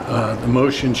dates, the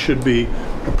motion should be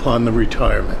upon the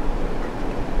retirement.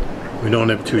 We don't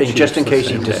have two chiefs just in the case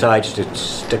he same day. decides to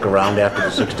stick around after the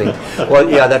 16th. Well,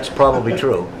 yeah, that's probably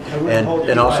true. And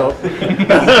also,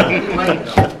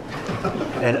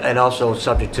 and also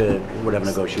subject to whatever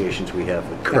negotiations we have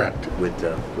with Correct. with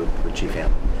Chief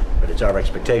Hammond. But it's our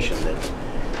expectation that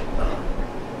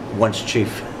once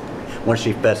Chief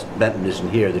Benton isn't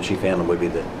here, the Chief Hammond will be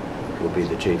the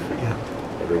chief. Yeah.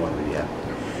 Everyone will be happy.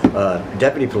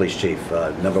 Deputy Police Chief,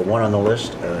 number 1 on the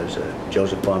list is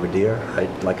Joseph Bombardier.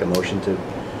 I'd like a motion to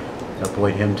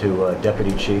appoint him to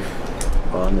Deputy Chief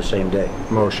on the same day.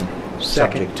 Motion.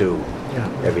 Subject to Yeah.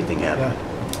 everything happening.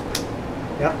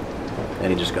 Yeah.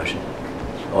 Any discussion?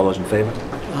 All those in favor?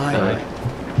 Aye.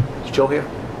 Is Joe here?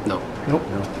 No. Nope.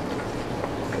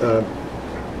 No.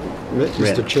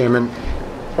 Mr. Chairman,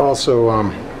 also,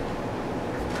 I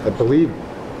believe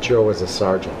Joe is a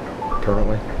sergeant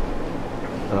currently.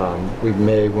 We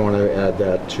may want to add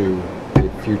that to the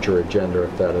future agenda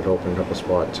if that had opened up a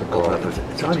spot to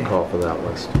call for that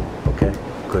list. Okay,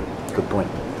 good point.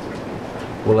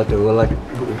 We'll let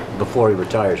before he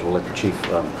retires, we'll let the Chief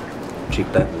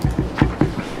Benton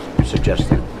suggest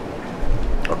that,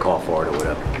 or call for it or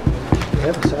whatever. We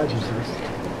have a sergeant's list.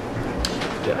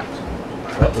 Yeah.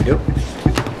 What we do?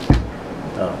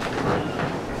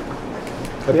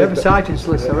 We have a sergeant's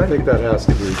list I already. think that has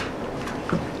to be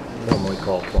normally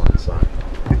called for and signed.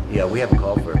 Yeah, we haven't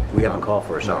called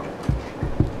for a sergeant.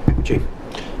 Chief?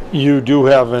 You do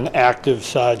have an active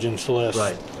sergeant's list.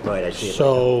 Right, I see it.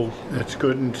 So That's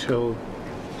good until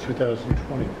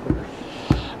 2020.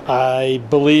 I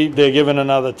believe they're given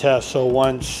another test, so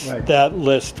once Right. that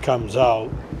list comes out,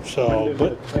 so,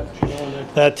 but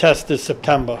that test is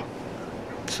September.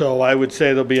 So I would say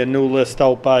there'll be a new list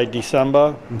out by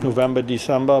December, November,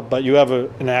 December, but you have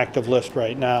an active list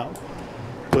right now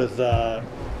with,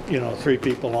 3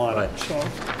 people on it, Right. so.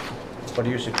 What do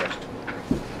you suggest?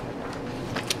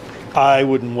 I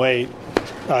wouldn't wait.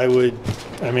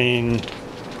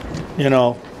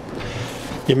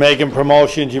 You're making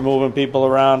promotions, you're moving people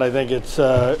around. I think it's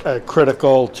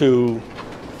critical to,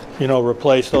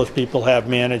 replace those people, have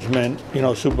management,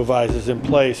 supervisors in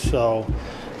place. So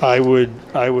I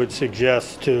would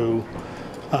suggest to,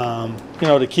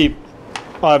 to keep,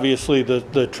 obviously,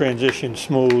 the transition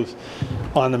smooth.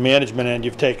 On the management end,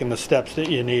 you've taken the steps that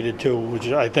you needed to, which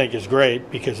I think is great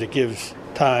because it gives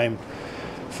time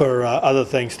for other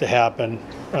things to happen,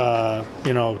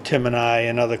 Tim and I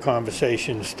and other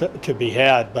conversations to be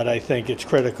had, but I think it's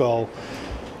critical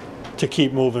to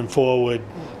keep moving forward.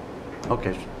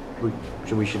 Okay, we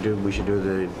should do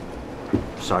the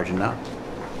sergeant now?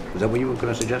 Is that what you were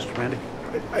going to suggest, Randy?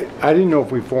 I didn't know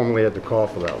if we formally had to call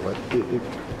for that, but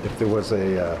if there was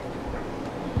a...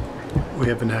 We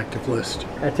have an active list.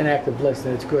 That's an active list,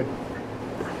 and it's good.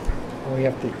 We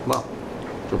have to... Well,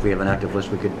 so if we have an active list,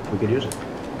 we could use it.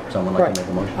 Someone like to make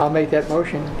a motion? I'll make that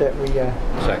motion that we,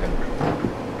 Second.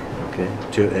 Okay,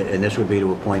 and this would be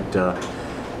to appoint,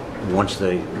 once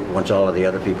all of the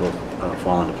other people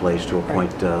fall into place, to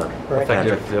appoint Right.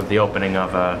 Patrick. Effective of the opening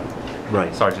of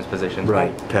Right. sergeant's position.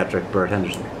 Right, Patrick Burt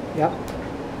Henderson. yep.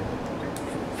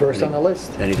 First on the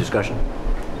list. Any discussion?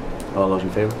 All those in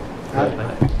favor? Aye.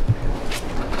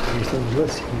 Here's the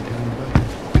list you're talking about.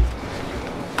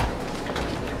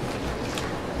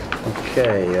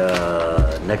 Okay,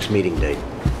 next meeting date.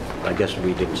 I guess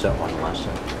we didn't set one last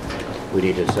time. We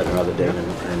need to set another date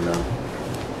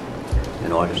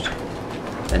in August.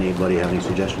 Anybody have any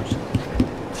suggestions?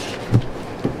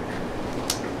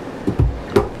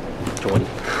 20.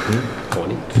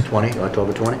 20,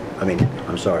 October 20?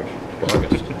 I'm sorry.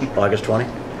 August. August 20?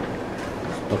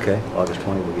 Okay, August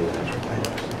 20 will be the next one.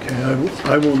 Okay,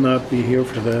 I will not be here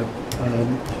for that.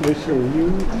 Lisa, are you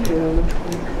here on the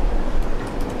 20th?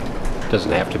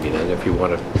 Doesn't have to be then, if you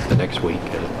want it the next week.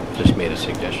 Just made a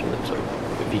suggestion, so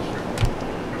if you...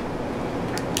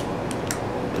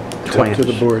 It's up to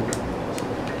the board.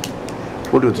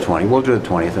 We'll do the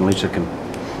 20th, and Lisa can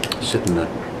sit in the...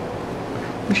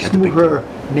 We should move her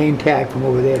name tag from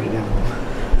over there to down.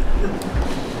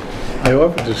 I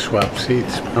offered to swap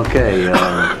seats. Okay,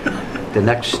 the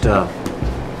next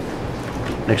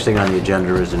thing on the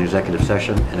agenda is an executive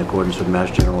session in accordance with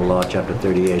Mass General Law, Chapter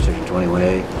 38, Section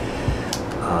 21A,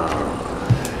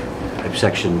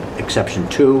 Exception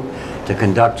 2, to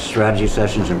conduct strategy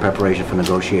sessions in preparation for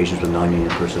negotiations with non-union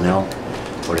personnel,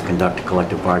 or to conduct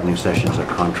collective bargaining sessions or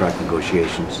contract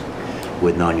negotiations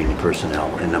with non-union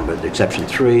personnel. And Exception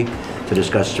 3, to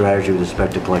discuss strategy with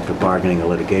respect to collective bargaining or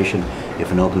litigation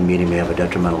if an open meeting may have a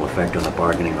detrimental effect on the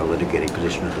bargaining or litigating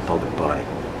position of the public body.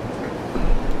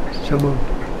 So moved.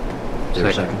 Is there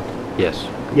a second? Yes.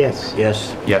 Yes.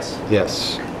 Yes? Yes.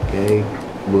 Yes. Okay,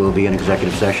 we'll be in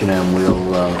executive session and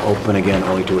we'll open again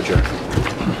only to adjourn.